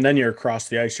then even then you're across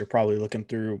the ice, you're probably looking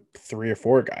through 3 or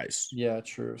 4 guys. Yeah,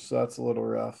 true. So that's a little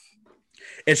rough.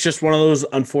 It's just one of those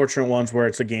unfortunate ones where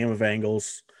it's a game of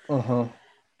angles. Uh-huh.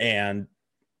 And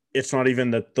it's not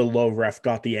even that the low ref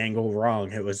got the angle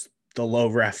wrong. It was the low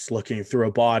refs looking through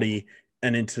a body.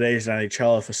 And in today's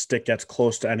NHL, if a stick gets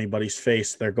close to anybody's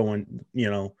face, they're going,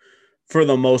 for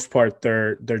the most part,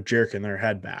 they're jerking their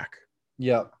head back.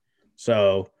 Yep.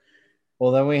 So,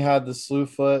 well, then we had the slew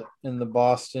foot in the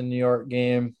Boston-New York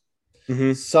game.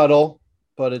 mm-hmm. Subtle,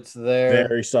 but it's there.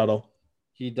 Very subtle.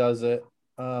 He does it.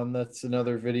 That's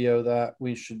another video that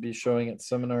we should be showing at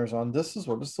seminars on. This is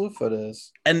what a slew foot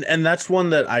is. And that's one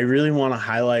that I really want to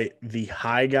highlight. The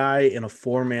high guy in a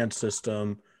 4-man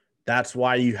system. That's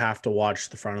why you have to watch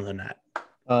the front of the net.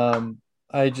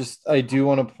 I do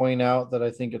want to point out that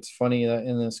I think it's funny that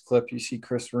in this clip you see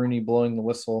Chris Rooney blowing the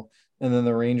whistle, and then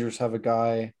the Rangers have a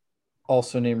guy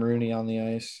also named Rooney on the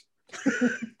ice.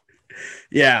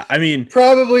 Yeah, I mean,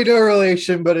 probably no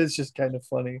relation, but it's just kind of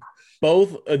funny.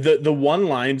 Both the one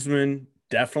linesman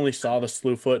definitely saw the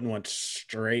slew foot and went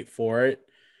straight for it.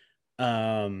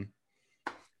 I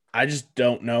just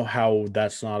don't know how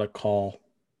that's not a call.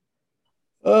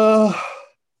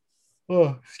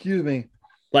 Excuse me.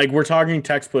 Like, we're talking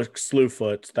textbook slew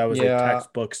foot. That was a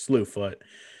textbook slew foot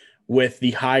with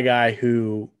the high guy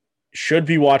who should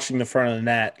be watching the front of the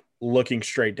net, looking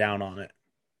straight down on it.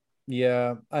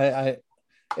 Yeah, it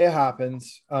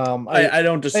happens. I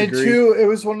don't disagree. And two, it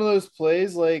was one of those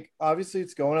plays, like, obviously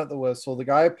it's going at the whistle. The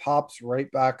guy pops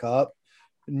right back up.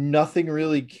 Nothing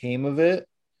really came of it.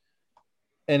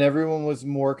 And everyone was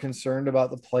more concerned about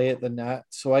the play at the net.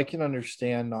 So I can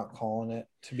understand not calling it,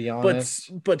 to be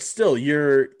honest. But still,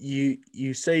 you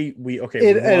say we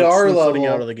at our level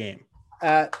out of the game.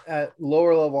 At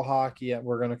lower level hockey,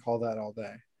 we're going to call that all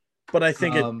day. But I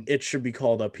think it should be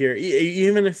called up here,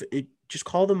 even if it just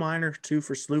call the minor too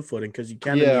for slew footing, because you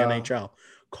can in the NHL.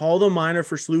 Call the minor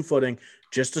for slew footing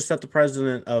just to set the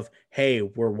precedent of, hey,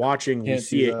 we're watching, we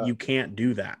see it. You can't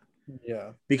do that.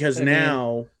 Yeah, because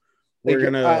now we're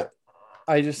gonna.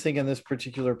 I just think in this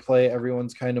particular play,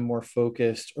 everyone's kind of more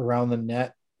focused around the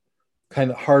net,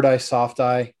 kind of hard eye, soft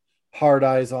eye, hard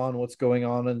eyes on what's going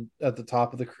on at the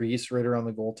top of the crease, right around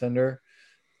the goaltender.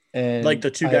 And like the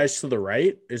 2 guys to the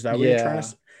right, is that what you're trying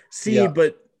to see? Yeah.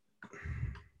 But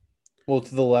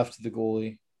to the left of the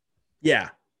goalie. Yeah,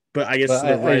 but I guess to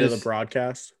the right of the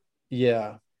broadcast.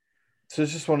 Yeah, so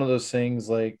it's just one of those things.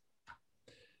 Like,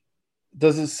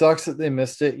 does it suck that they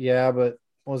missed it? Yeah, but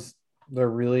was there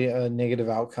really a negative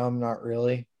outcome? Not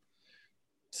really.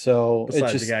 So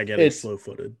besides the guy getting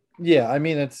slow-footed. Yeah, I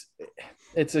mean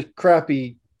it's a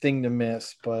crappy thing to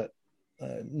miss, but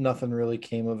nothing really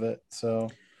came of it. So.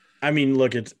 I mean,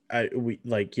 look,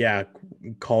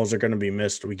 calls are going to be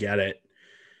missed. We get it.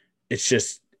 It's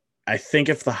just, I think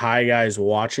if the high guy is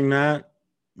watching that,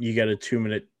 you get a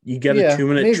 2-minute,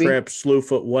 maybe. Trip, slew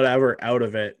foot, whatever out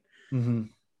of it. Mm-hmm.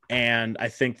 And I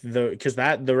think because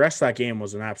the rest of that game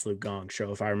was an absolute gong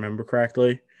show, if I remember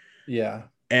correctly. Yeah.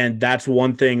 And that's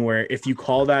one thing where if you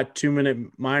call that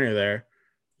 2-minute minor there,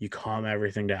 you calm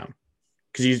everything down.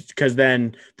 Because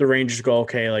then the Rangers go,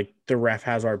 okay, like the ref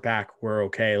has our back. We're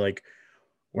okay. Like,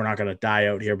 we're not going to die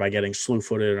out here by getting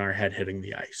slew-footed and our head hitting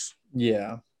the ice.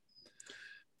 Yeah.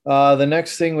 The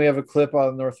next thing, we have a clip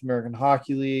on North American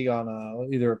Hockey League on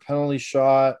either a penalty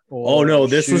shot or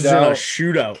this was in a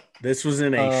shootout. This was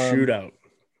in a shootout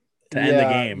to end the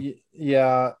game.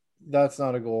 Yeah, that's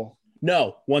not a goal.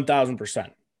 No,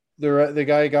 1,000%. The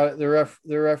guy got it.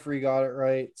 The referee got it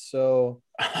right. So,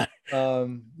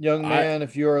 young man,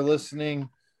 if you are listening,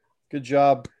 good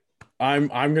job. I'm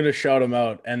gonna shout him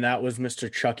out, and that was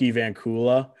Mr. Chucky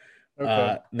Vankula.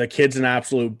 Okay. The kid's an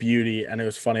absolute beauty, and it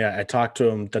was funny. I talked to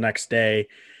him the next day,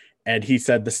 and he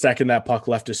said the second that puck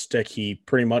left his stick, he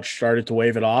pretty much started to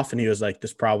wave it off, and he was like,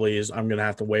 "This probably is. I'm gonna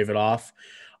have to wave it off."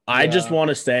 Yeah. I just want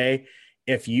to say,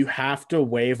 if you have to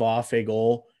wave off a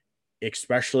goal,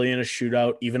 especially in a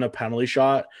shootout, even a penalty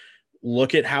shot,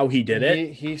 look at how he did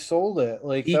it. He sold it.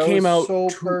 Like, He that came was out so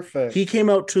to, perfect. He came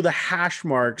out to the hash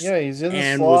marks. Yeah, he's in the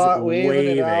and slot, was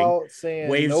waving it out, saying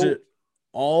waves nope. it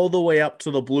all the way up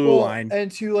to the blue line.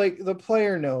 And to, like, the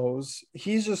player knows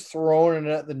he's just throwing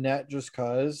it at the net just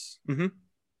because. Mm-hmm.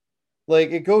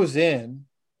 Like, it goes in.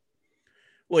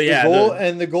 Well, yeah.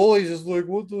 The goalie's just like,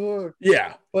 what the heck?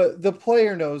 Yeah. But the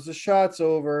player knows the shot's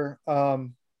over.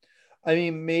 I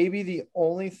mean, maybe the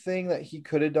only thing that he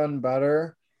could have done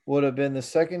better would have been the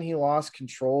second he lost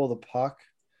control of the puck,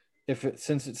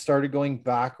 since it started going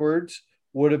backwards,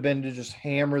 would have been to just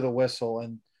hammer the whistle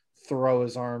and throw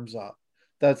his arms up.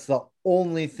 That's the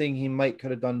only thing he could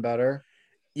have done better.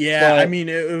 Yeah, I mean,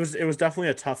 it was definitely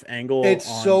a tough angle.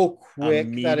 It's so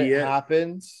quick that it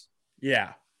happens.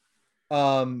 Yeah.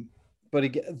 But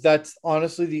again, that's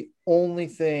honestly the only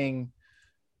thing.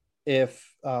 If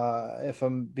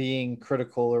I'm being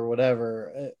critical or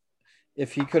whatever,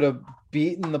 if he could have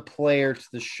beaten the player to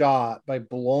the shot by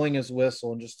blowing his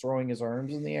whistle and just throwing his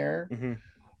arms in the air, mm-hmm.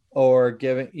 or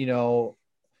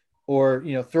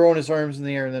throwing his arms in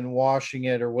the air and then washing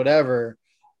it or whatever,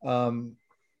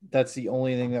 that's the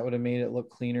only thing that would have made it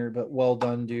look cleaner. But well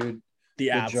done, dude. The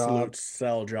Good absolute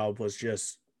sell job was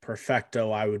just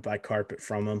perfecto. I would buy carpet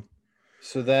from him.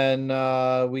 So then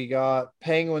we got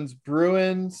Penguins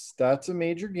Bruins. That's a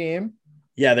major game.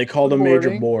 Yeah, they called a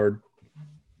major board.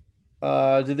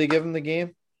 Did they give him the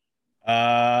game?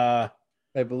 I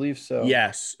believe so.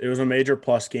 Yes, it was a major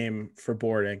plus game for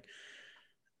boarding.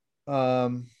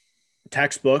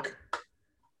 Textbook.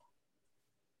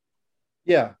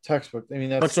 Yeah, textbook. I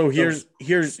mean, that's. But so here's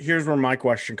where my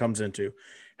question comes into: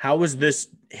 how was this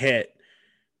hit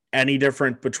any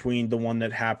different between the one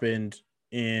that happened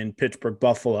in Pittsburgh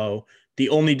Buffalo? The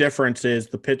only difference is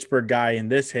the Pittsburgh guy in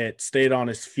this hit stayed on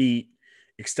his feet,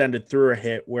 extended through a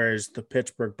hit, whereas the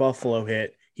Pittsburgh Buffalo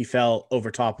hit, he fell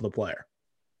over top of the player.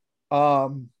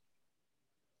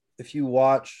 If you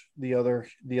watch the other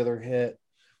hit,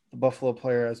 the Buffalo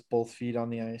player has both feet on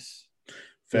the ice.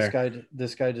 Fair.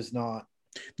 This guy does not.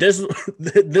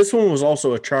 This one was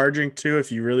also a charging too,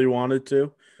 if you really wanted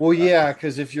to. Well, yeah,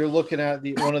 because if you're looking at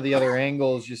one of the other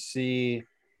angles, you see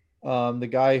the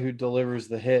guy who delivers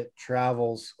the hit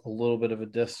travels a little bit of a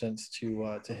distance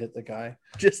to hit the guy.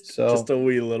 Just a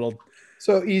wee little.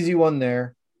 So easy one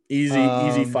there. Easy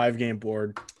 5-game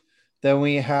board. Then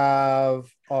we have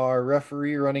our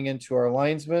referee running into our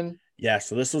linesman. Yeah,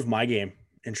 so this was my game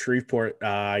in Shreveport.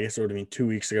 I guess it would have been 2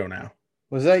 weeks ago now.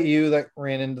 Was that you that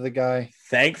ran into the guy?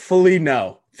 Thankfully,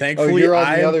 no. Thankfully, you're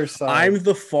on the other side. I'm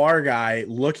the far guy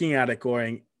looking at it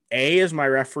going, A, is my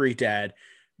referee dead?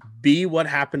 B, what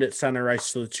happened at center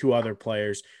ice to the two other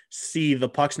players? C, the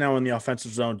puck's now in the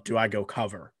offensive zone. Do I go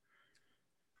cover?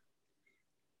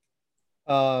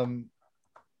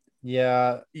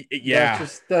 Yeah. Yeah.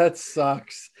 That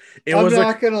sucks. I'm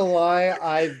not going to lie.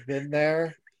 I've been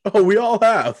there. Oh, we all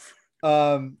have.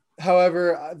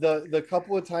 However, the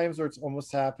couple of times where it's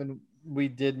almost happened, we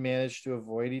did manage to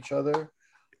avoid each other.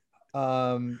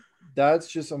 That's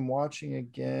just, I'm watching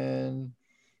again.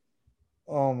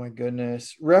 Oh my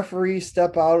goodness. Referee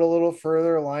step out a little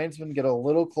further. Linesman get a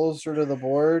little closer to the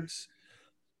boards.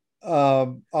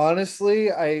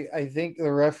 Honestly, I think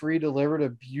the referee delivered a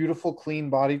beautiful, clean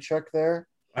body check there.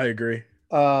 I agree.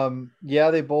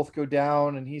 Yeah, they both go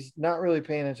down and he's not really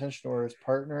paying attention to where his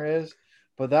partner is,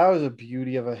 but that was a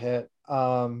beauty of a hit.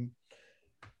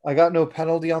 I got no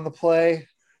penalty on the play,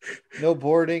 no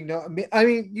boarding. No, I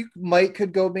mean, you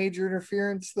could go major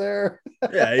interference there.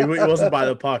 Yeah, it wasn't by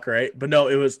the puck, right? But no,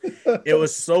 it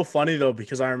was so funny though,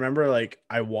 because I remember like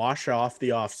I wash off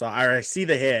the offside, or I see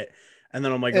the hit. And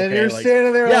then I'm like, and okay, you're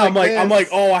standing there. Yeah, I'm like,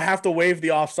 oh, I have to wave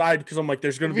the offside because I'm like,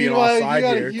 there's going to be an offside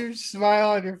here. You got a huge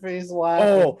smile on your face, laughing.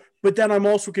 Oh, but then I'm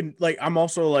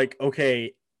also like,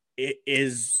 okay,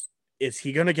 is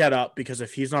he going to get up? Because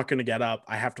if he's not going to get up,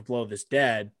 I have to blow this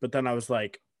dead. But then I was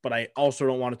like, but I also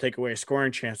don't want to take away a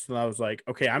scoring chance. And I was like,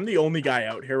 okay, I'm the only guy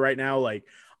out here right now. Like,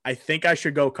 I think I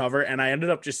should go cover. And I ended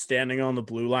up just standing on the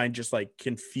blue line, just like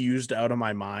confused out of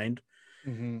my mind.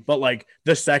 Mm-hmm. But like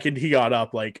the second he got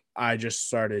up, like I just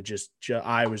started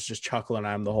I was just chuckling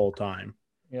at him the whole time.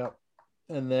 Yep.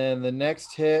 And then the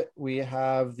next hit, we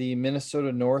have the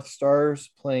Minnesota North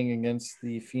Stars playing against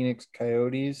the Phoenix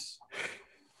Coyotes.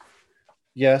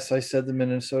 Yes, I said the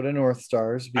Minnesota North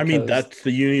Stars. I mean, that's the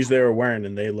unis they were wearing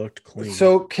and they looked clean.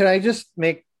 So can I just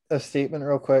make a statement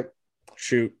real quick?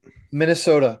 Shoot.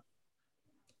 Minnesota,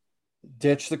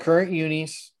 ditch the current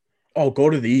unis. Oh, go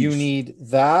to these. You need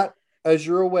that as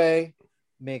your away,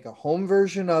 make a home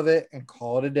version of it and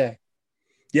call it a day.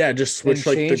 Yeah, just switch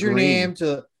like change your name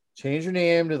to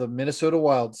the Minnesota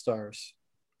Wild Stars.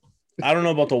 I don't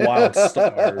know about the wild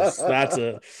stars.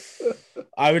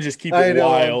 I would just keep it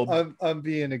wild. I'm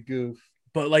being a goof.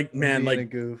 But like, man, a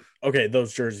goof. Okay,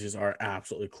 those jerseys are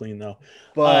absolutely clean though.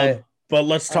 But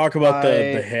let's talk about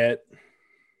the hit.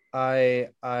 I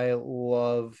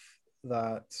love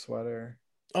that sweater.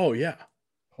 Oh yeah.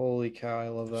 Holy cow, I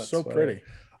love that so sweater.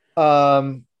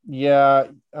 Pretty. Yeah,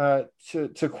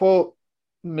 to quote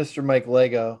Mr. Mike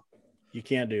Lego, you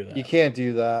can't do that. You can't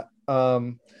do that.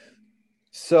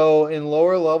 So in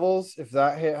lower levels, if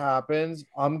that hit happens,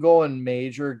 I'm going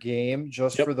major game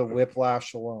just for the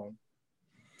whiplash alone.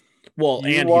 Well,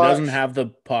 he doesn't have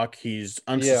the puck. He's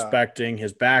unsuspecting. Yeah.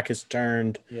 His back is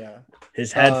turned. Yeah.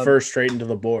 His head first straight into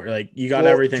the board. Like, you got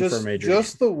everything for a major game.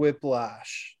 Just the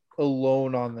whiplash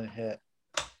alone on the hit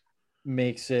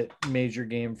makes it major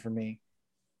game for me.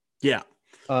 Yeah.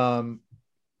 There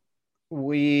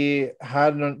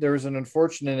was an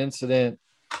unfortunate incident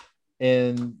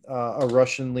in a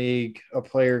Russian league. A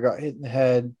player got hit in the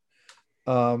head.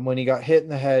 When he got hit in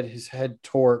the head, his head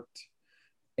torqued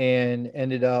and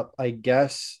ended up, I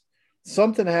guess,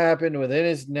 something happened within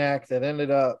his neck that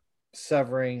ended up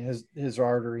severing his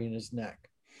artery in his neck.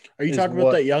 Are you talking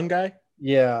about that young guy?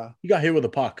 Yeah. He got hit with a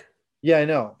puck. Yeah, I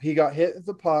know. He got hit with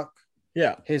the puck.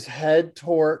 Yeah. His head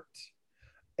torqued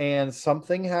and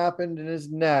something happened in his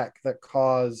neck that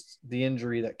caused the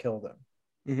injury that killed him.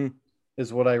 Mm-hmm.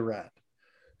 Is what I read.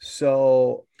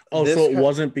 So so it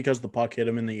wasn't because the puck hit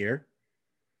him in the ear?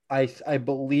 I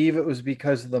believe it was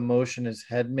because of the motion his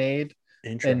head made,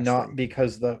 and not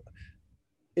because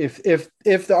if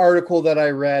the article that I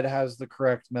read has the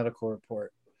correct medical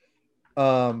report.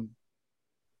 I'll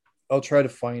try to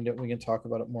find it. We can talk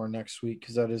about it more next week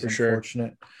because that is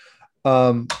unfortunate.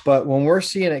 Sure. But when we're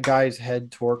seeing a guy's head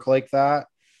torque like that,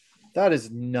 that is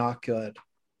not good.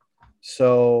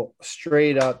 So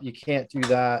straight up, you can't do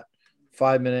that.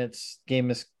 5 minutes,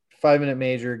 5-minute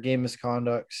major, game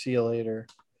misconduct. See you later.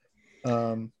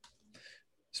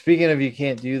 Speaking of you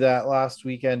can't do that, last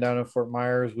weekend down in Fort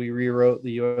Myers, we rewrote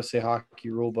the USA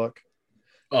Hockey rule book.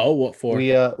 Oh, what for?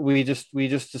 We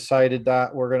just decided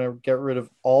that we're gonna get rid of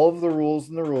all of the rules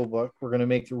in the rule book. We're gonna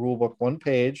make the rule book one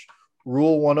page.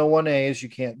 Rule 101A is you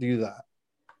can't do that.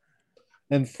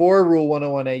 And for Rule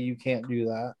 101A, you can't do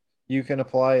that. You can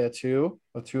apply a 2,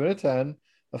 a 2 and a 10,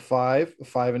 a 5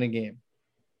 in a game.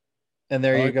 And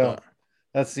there you go. That.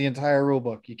 That's the entire rule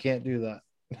book. You can't do that.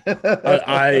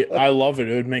 I love it.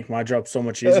 It would make my job so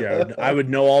much easier. I would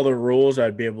know all the rules.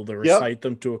 I'd be able to recite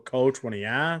them to a coach when he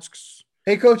asks.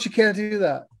 Hey, coach, you can't do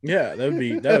that. Yeah, that would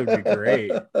be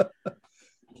great.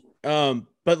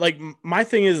 But like my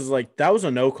thing is like that was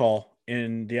a no call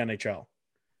in the NHL.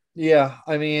 Yeah,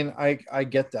 I mean, I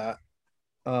get that.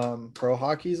 Pro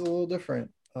hockey is a little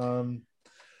different.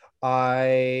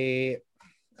 I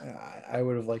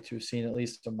would have liked to have seen at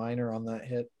least a minor on that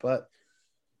hit, but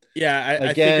yeah,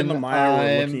 I think in the minor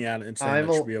we're looking at it and saying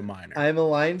it should be a minor. I'm a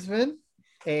linesman,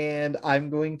 and I'm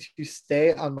going to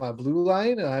stay on my blue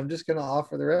line, and I'm just going to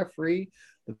offer the referee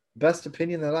the best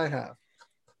opinion that I have.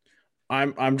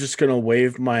 I'm just going to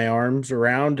wave my arms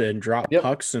around and drop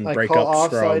pucks and break up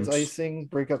offsides, scrums. Icing,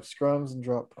 break up scrums, and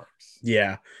drop pucks.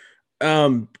 Yeah.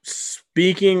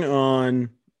 Speaking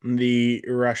on the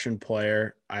Russian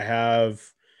player, it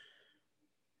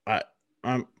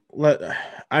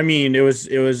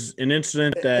was an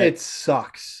incident that it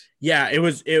sucks. Yeah,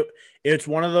 it's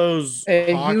one of those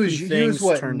and hockey he was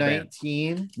what,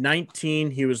 19?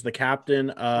 19. He was the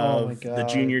captain of the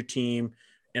junior team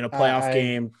in a playoff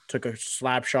game, took a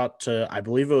slap shot to, I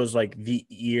believe it was like the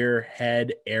ear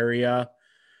head area.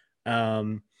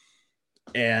 And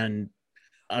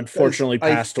unfortunately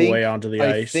passed away onto the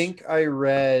ice. I think I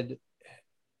read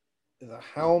the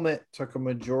helmet took a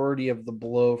majority of the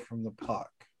blow from the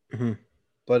puck,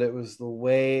 but it was the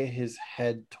way his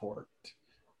head torqued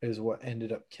is what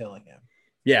ended up killing him.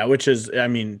 Yeah, which is, I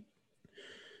mean,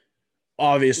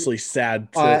 obviously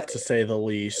sad to say the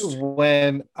least.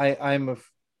 When I'm a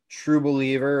true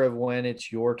believer of when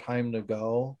it's your time to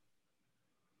go,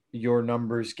 your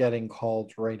number's getting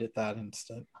called right at that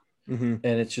instant. And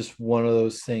it's just one of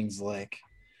those things like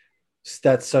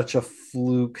that's such a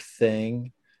fluke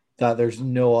thing that there's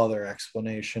no other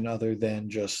explanation other than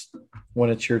just when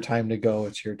it's your time to go,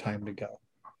 it's your time to go.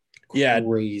 Yeah.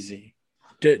 Crazy.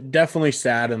 Definitely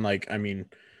sad. And like, I mean,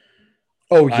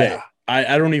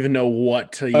 I don't even know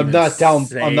what to I'm not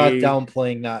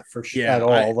downplaying that for sure at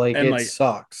all. It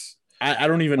sucks. I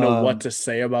don't even know what to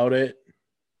say about it.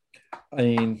 I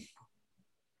mean,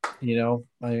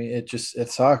 it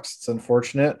sucks. It's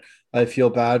unfortunate. I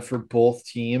feel bad for both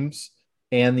teams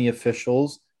and the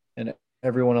officials and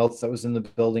everyone else that was in the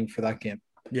building for that game.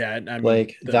 Yeah, I mean,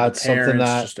 Like that's something parents,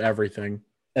 that just everything.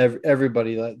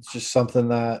 everybody, that's just something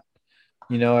that,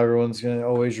 everyone's going to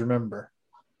always remember.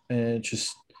 And it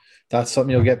just, that's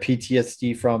something you'll get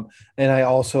PTSD from. And I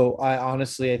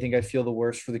honestly, I think I feel the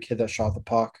worst for the kid that shot the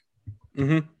puck.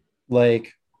 Mm-hmm.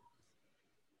 Like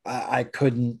I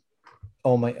couldn't,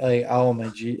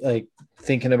 like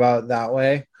thinking about it that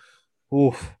way.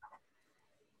 Oof.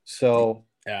 So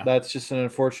Yeah. that's just an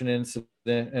unfortunate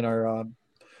incident, and our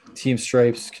Team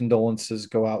Stripes condolences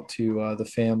go out to the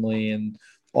family and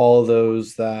all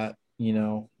those that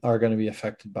are going to be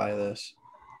affected by this.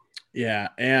 Yeah,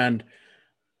 and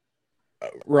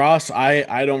Ross,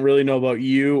 I don't really know about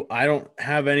you. I don't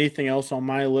have anything else on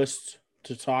my list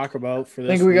to talk about for I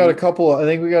this think we got a week. couple. I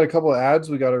think we got a couple of ads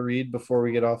we got to read before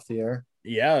we get off the air.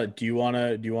 Yeah, do you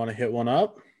wanna hit one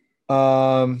up?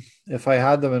 If I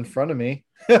had them in front of me.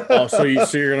 Oh, so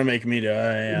you're gonna make me do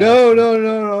yeah, that's No, fine. no,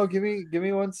 no, no. Give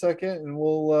me 1 second, and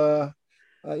we'll.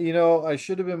 I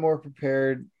should have been more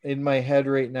prepared. In my head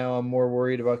right now, I'm more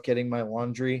worried about getting my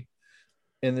laundry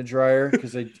in the dryer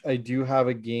because I do have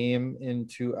a game in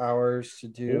 2 hours to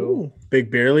do. Ooh, big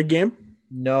beer league game.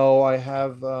 No, I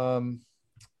have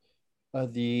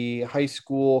the high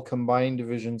school combined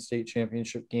division state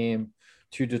championship game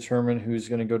to determine who's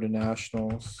going to go to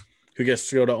nationals. Who gets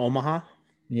to go to Omaha?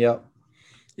 Yep.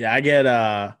 Yeah,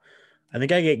 I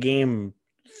think I get game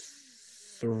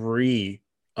 3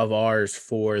 of ours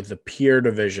for the peer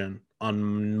division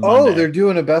on Oh, Monday. they're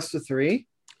doing a best of 3.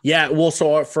 Yeah, well,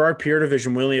 so for our peer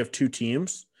division, we only have 2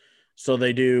 teams, so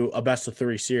they do a best of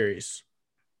 3 series.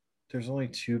 There's only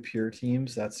 2 pure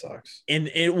teams. That sucks.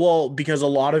 And it will, because a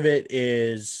lot of it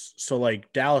is, so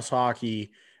like Dallas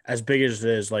hockey, as big as it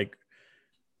is, like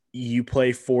you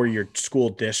play for your school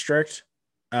district,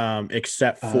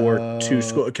 except for 2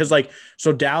 school, because like,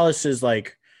 so Dallas is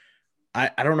like,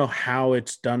 I don't know how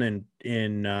it's done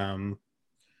in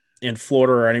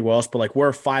Florida or anywhere else, but like we're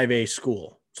a 5A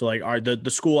school. So like the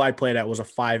school I played at was a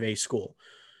 5A school.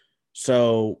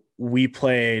 So we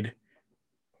played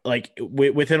like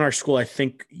within our school, I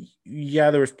think,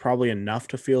 yeah, there was probably enough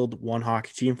to field one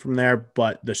hockey team from there,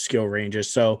 but the skill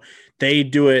ranges. So they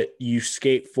do it, you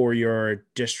skate for your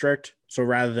district. So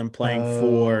rather than playing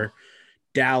for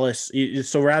Dallas,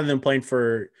 so rather than playing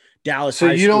for Dallas so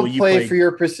high you school, don't play for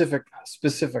your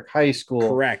specific high school.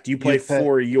 correct. You play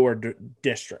for your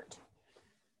district.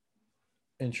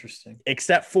 Interesting.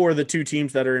 Except for the 2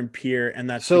 teams that are in peer, and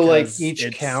that's so like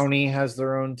each county has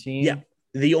their own team. Yeah,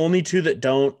 the only 2 that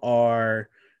don't are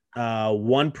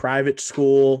one private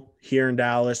school here in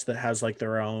Dallas that has like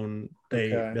their own.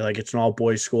 They like, it's an all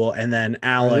boys school, and then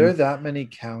Allen. Are there that many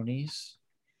counties?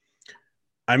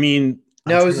 I mean,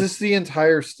 now is this the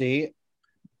entire state?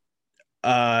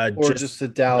 Or just the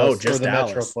Dallas, just or the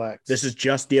Dallas. Metroplex? This is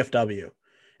just DFW,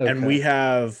 and we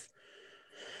have.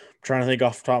 I'm trying to think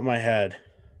off the top of my head.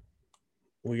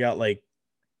 We got like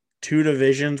 2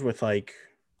 divisions with like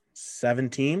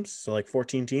 7 teams, so like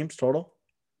 14 teams total.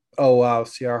 Oh wow!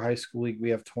 See, our high school league,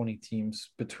 we have 20 teams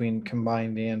between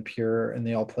combined and pure, and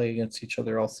they all play against each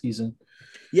other all season.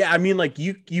 Yeah, I mean, like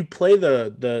you play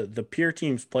the peer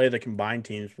teams play the combined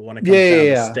teams, but when it comes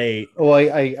down to state, well,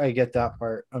 I get that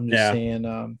part. I'm just saying.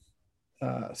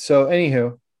 So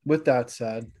anywho, with that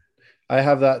said, I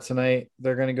have that tonight.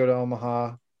 They're going to go to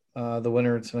Omaha. The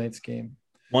winner of tonight's game.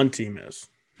 One team is.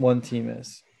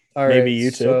 All maybe right,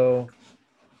 you too. So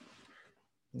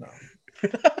no.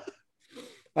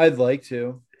 I'd like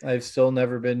to. I've still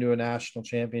never been to a national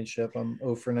championship. I'm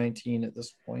 0 for 19 at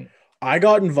this point. I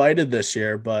got invited this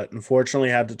year, but unfortunately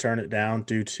had to turn it down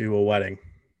due to a wedding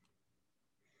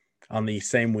on the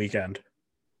same weekend.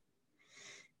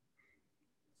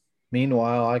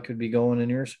 Meanwhile, I could be going in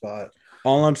your spot.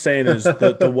 All I'm saying is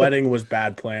the wedding was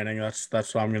bad planning. That's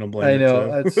what I'm going to blame. I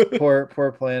know that's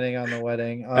poor planning on the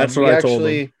wedding. That's what I told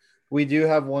him. We do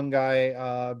have one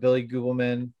guy, Billy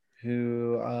Goobleman,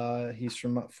 who he's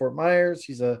from Fort Myers.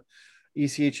 He's a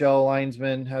ECHL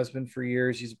linesman, has been for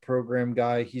years. He's a program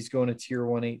guy. He's going to tier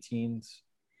 118s.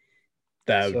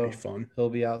 That would be fun. He'll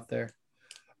be out there.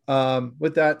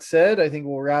 With that said, I think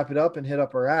we'll wrap it up and hit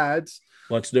up our ads.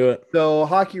 Let's do it. So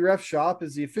Hockey Ref Shop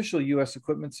is the official U.S.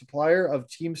 equipment supplier of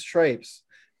Team Stripes.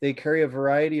 They carry a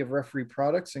variety of referee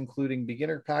products, including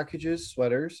beginner packages,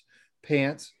 sweaters,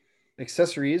 pants,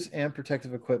 accessories, and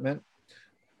protective equipment,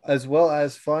 as well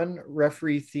as fun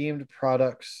referee-themed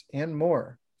products and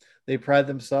more. They pride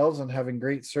themselves on having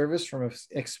great service from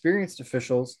experienced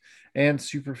officials and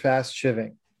super fast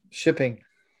shipping.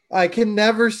 I can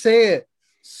never say it.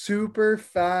 Super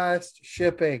fast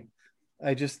shipping.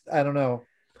 I don't know.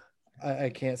 I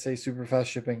can't say super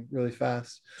fast shipping really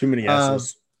fast. Too many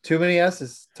S's. Too many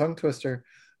S's. Tongue twister.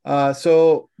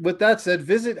 So with that said,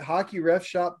 visit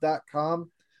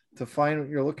hockeyrefshop.com to find what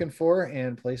you're looking for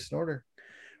and place an order.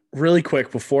 Really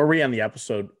quick before we end the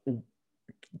episode,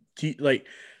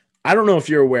 I don't know if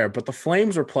you're aware, but the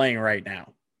Flames are playing right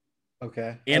now.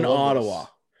 Okay. In Ottawa.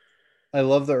 I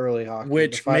love the early hockey,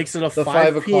 which makes it a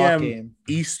 5 p.m. game.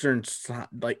 Eastern.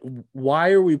 Like,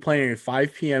 why are we playing a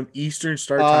 5 p.m. Eastern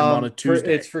start time on a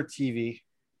Tuesday? It's for TV.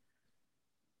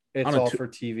 It's all for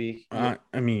TV. I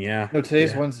mean, yeah. No,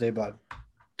 today's Wednesday, bud.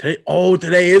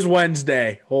 Today is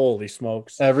Wednesday. Holy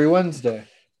smokes! Every Wednesday.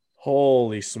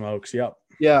 Holy smokes! Yep.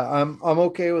 Yeah, I'm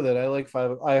okay with it. I like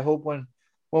 5. I hope when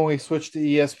we switch to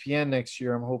ESPN next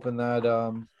year, I'm hoping that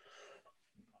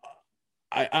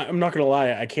I'm not going to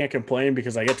lie. I can't complain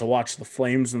because I get to watch the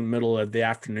Flames in the middle of the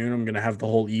afternoon. I'm going to have the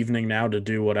whole evening now to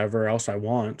do whatever else I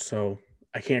want. So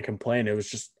I can't complain. It was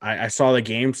just, I saw the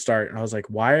game start and I was like,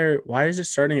 why is it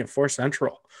starting at 4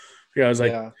 Central? Because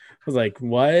I was like,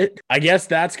 what? I guess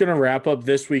that's going to wrap up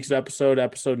this week's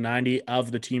episode 90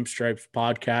 of the Team Stripes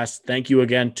podcast. Thank you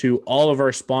again to all of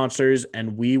our sponsors,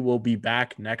 and we will be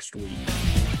back next week.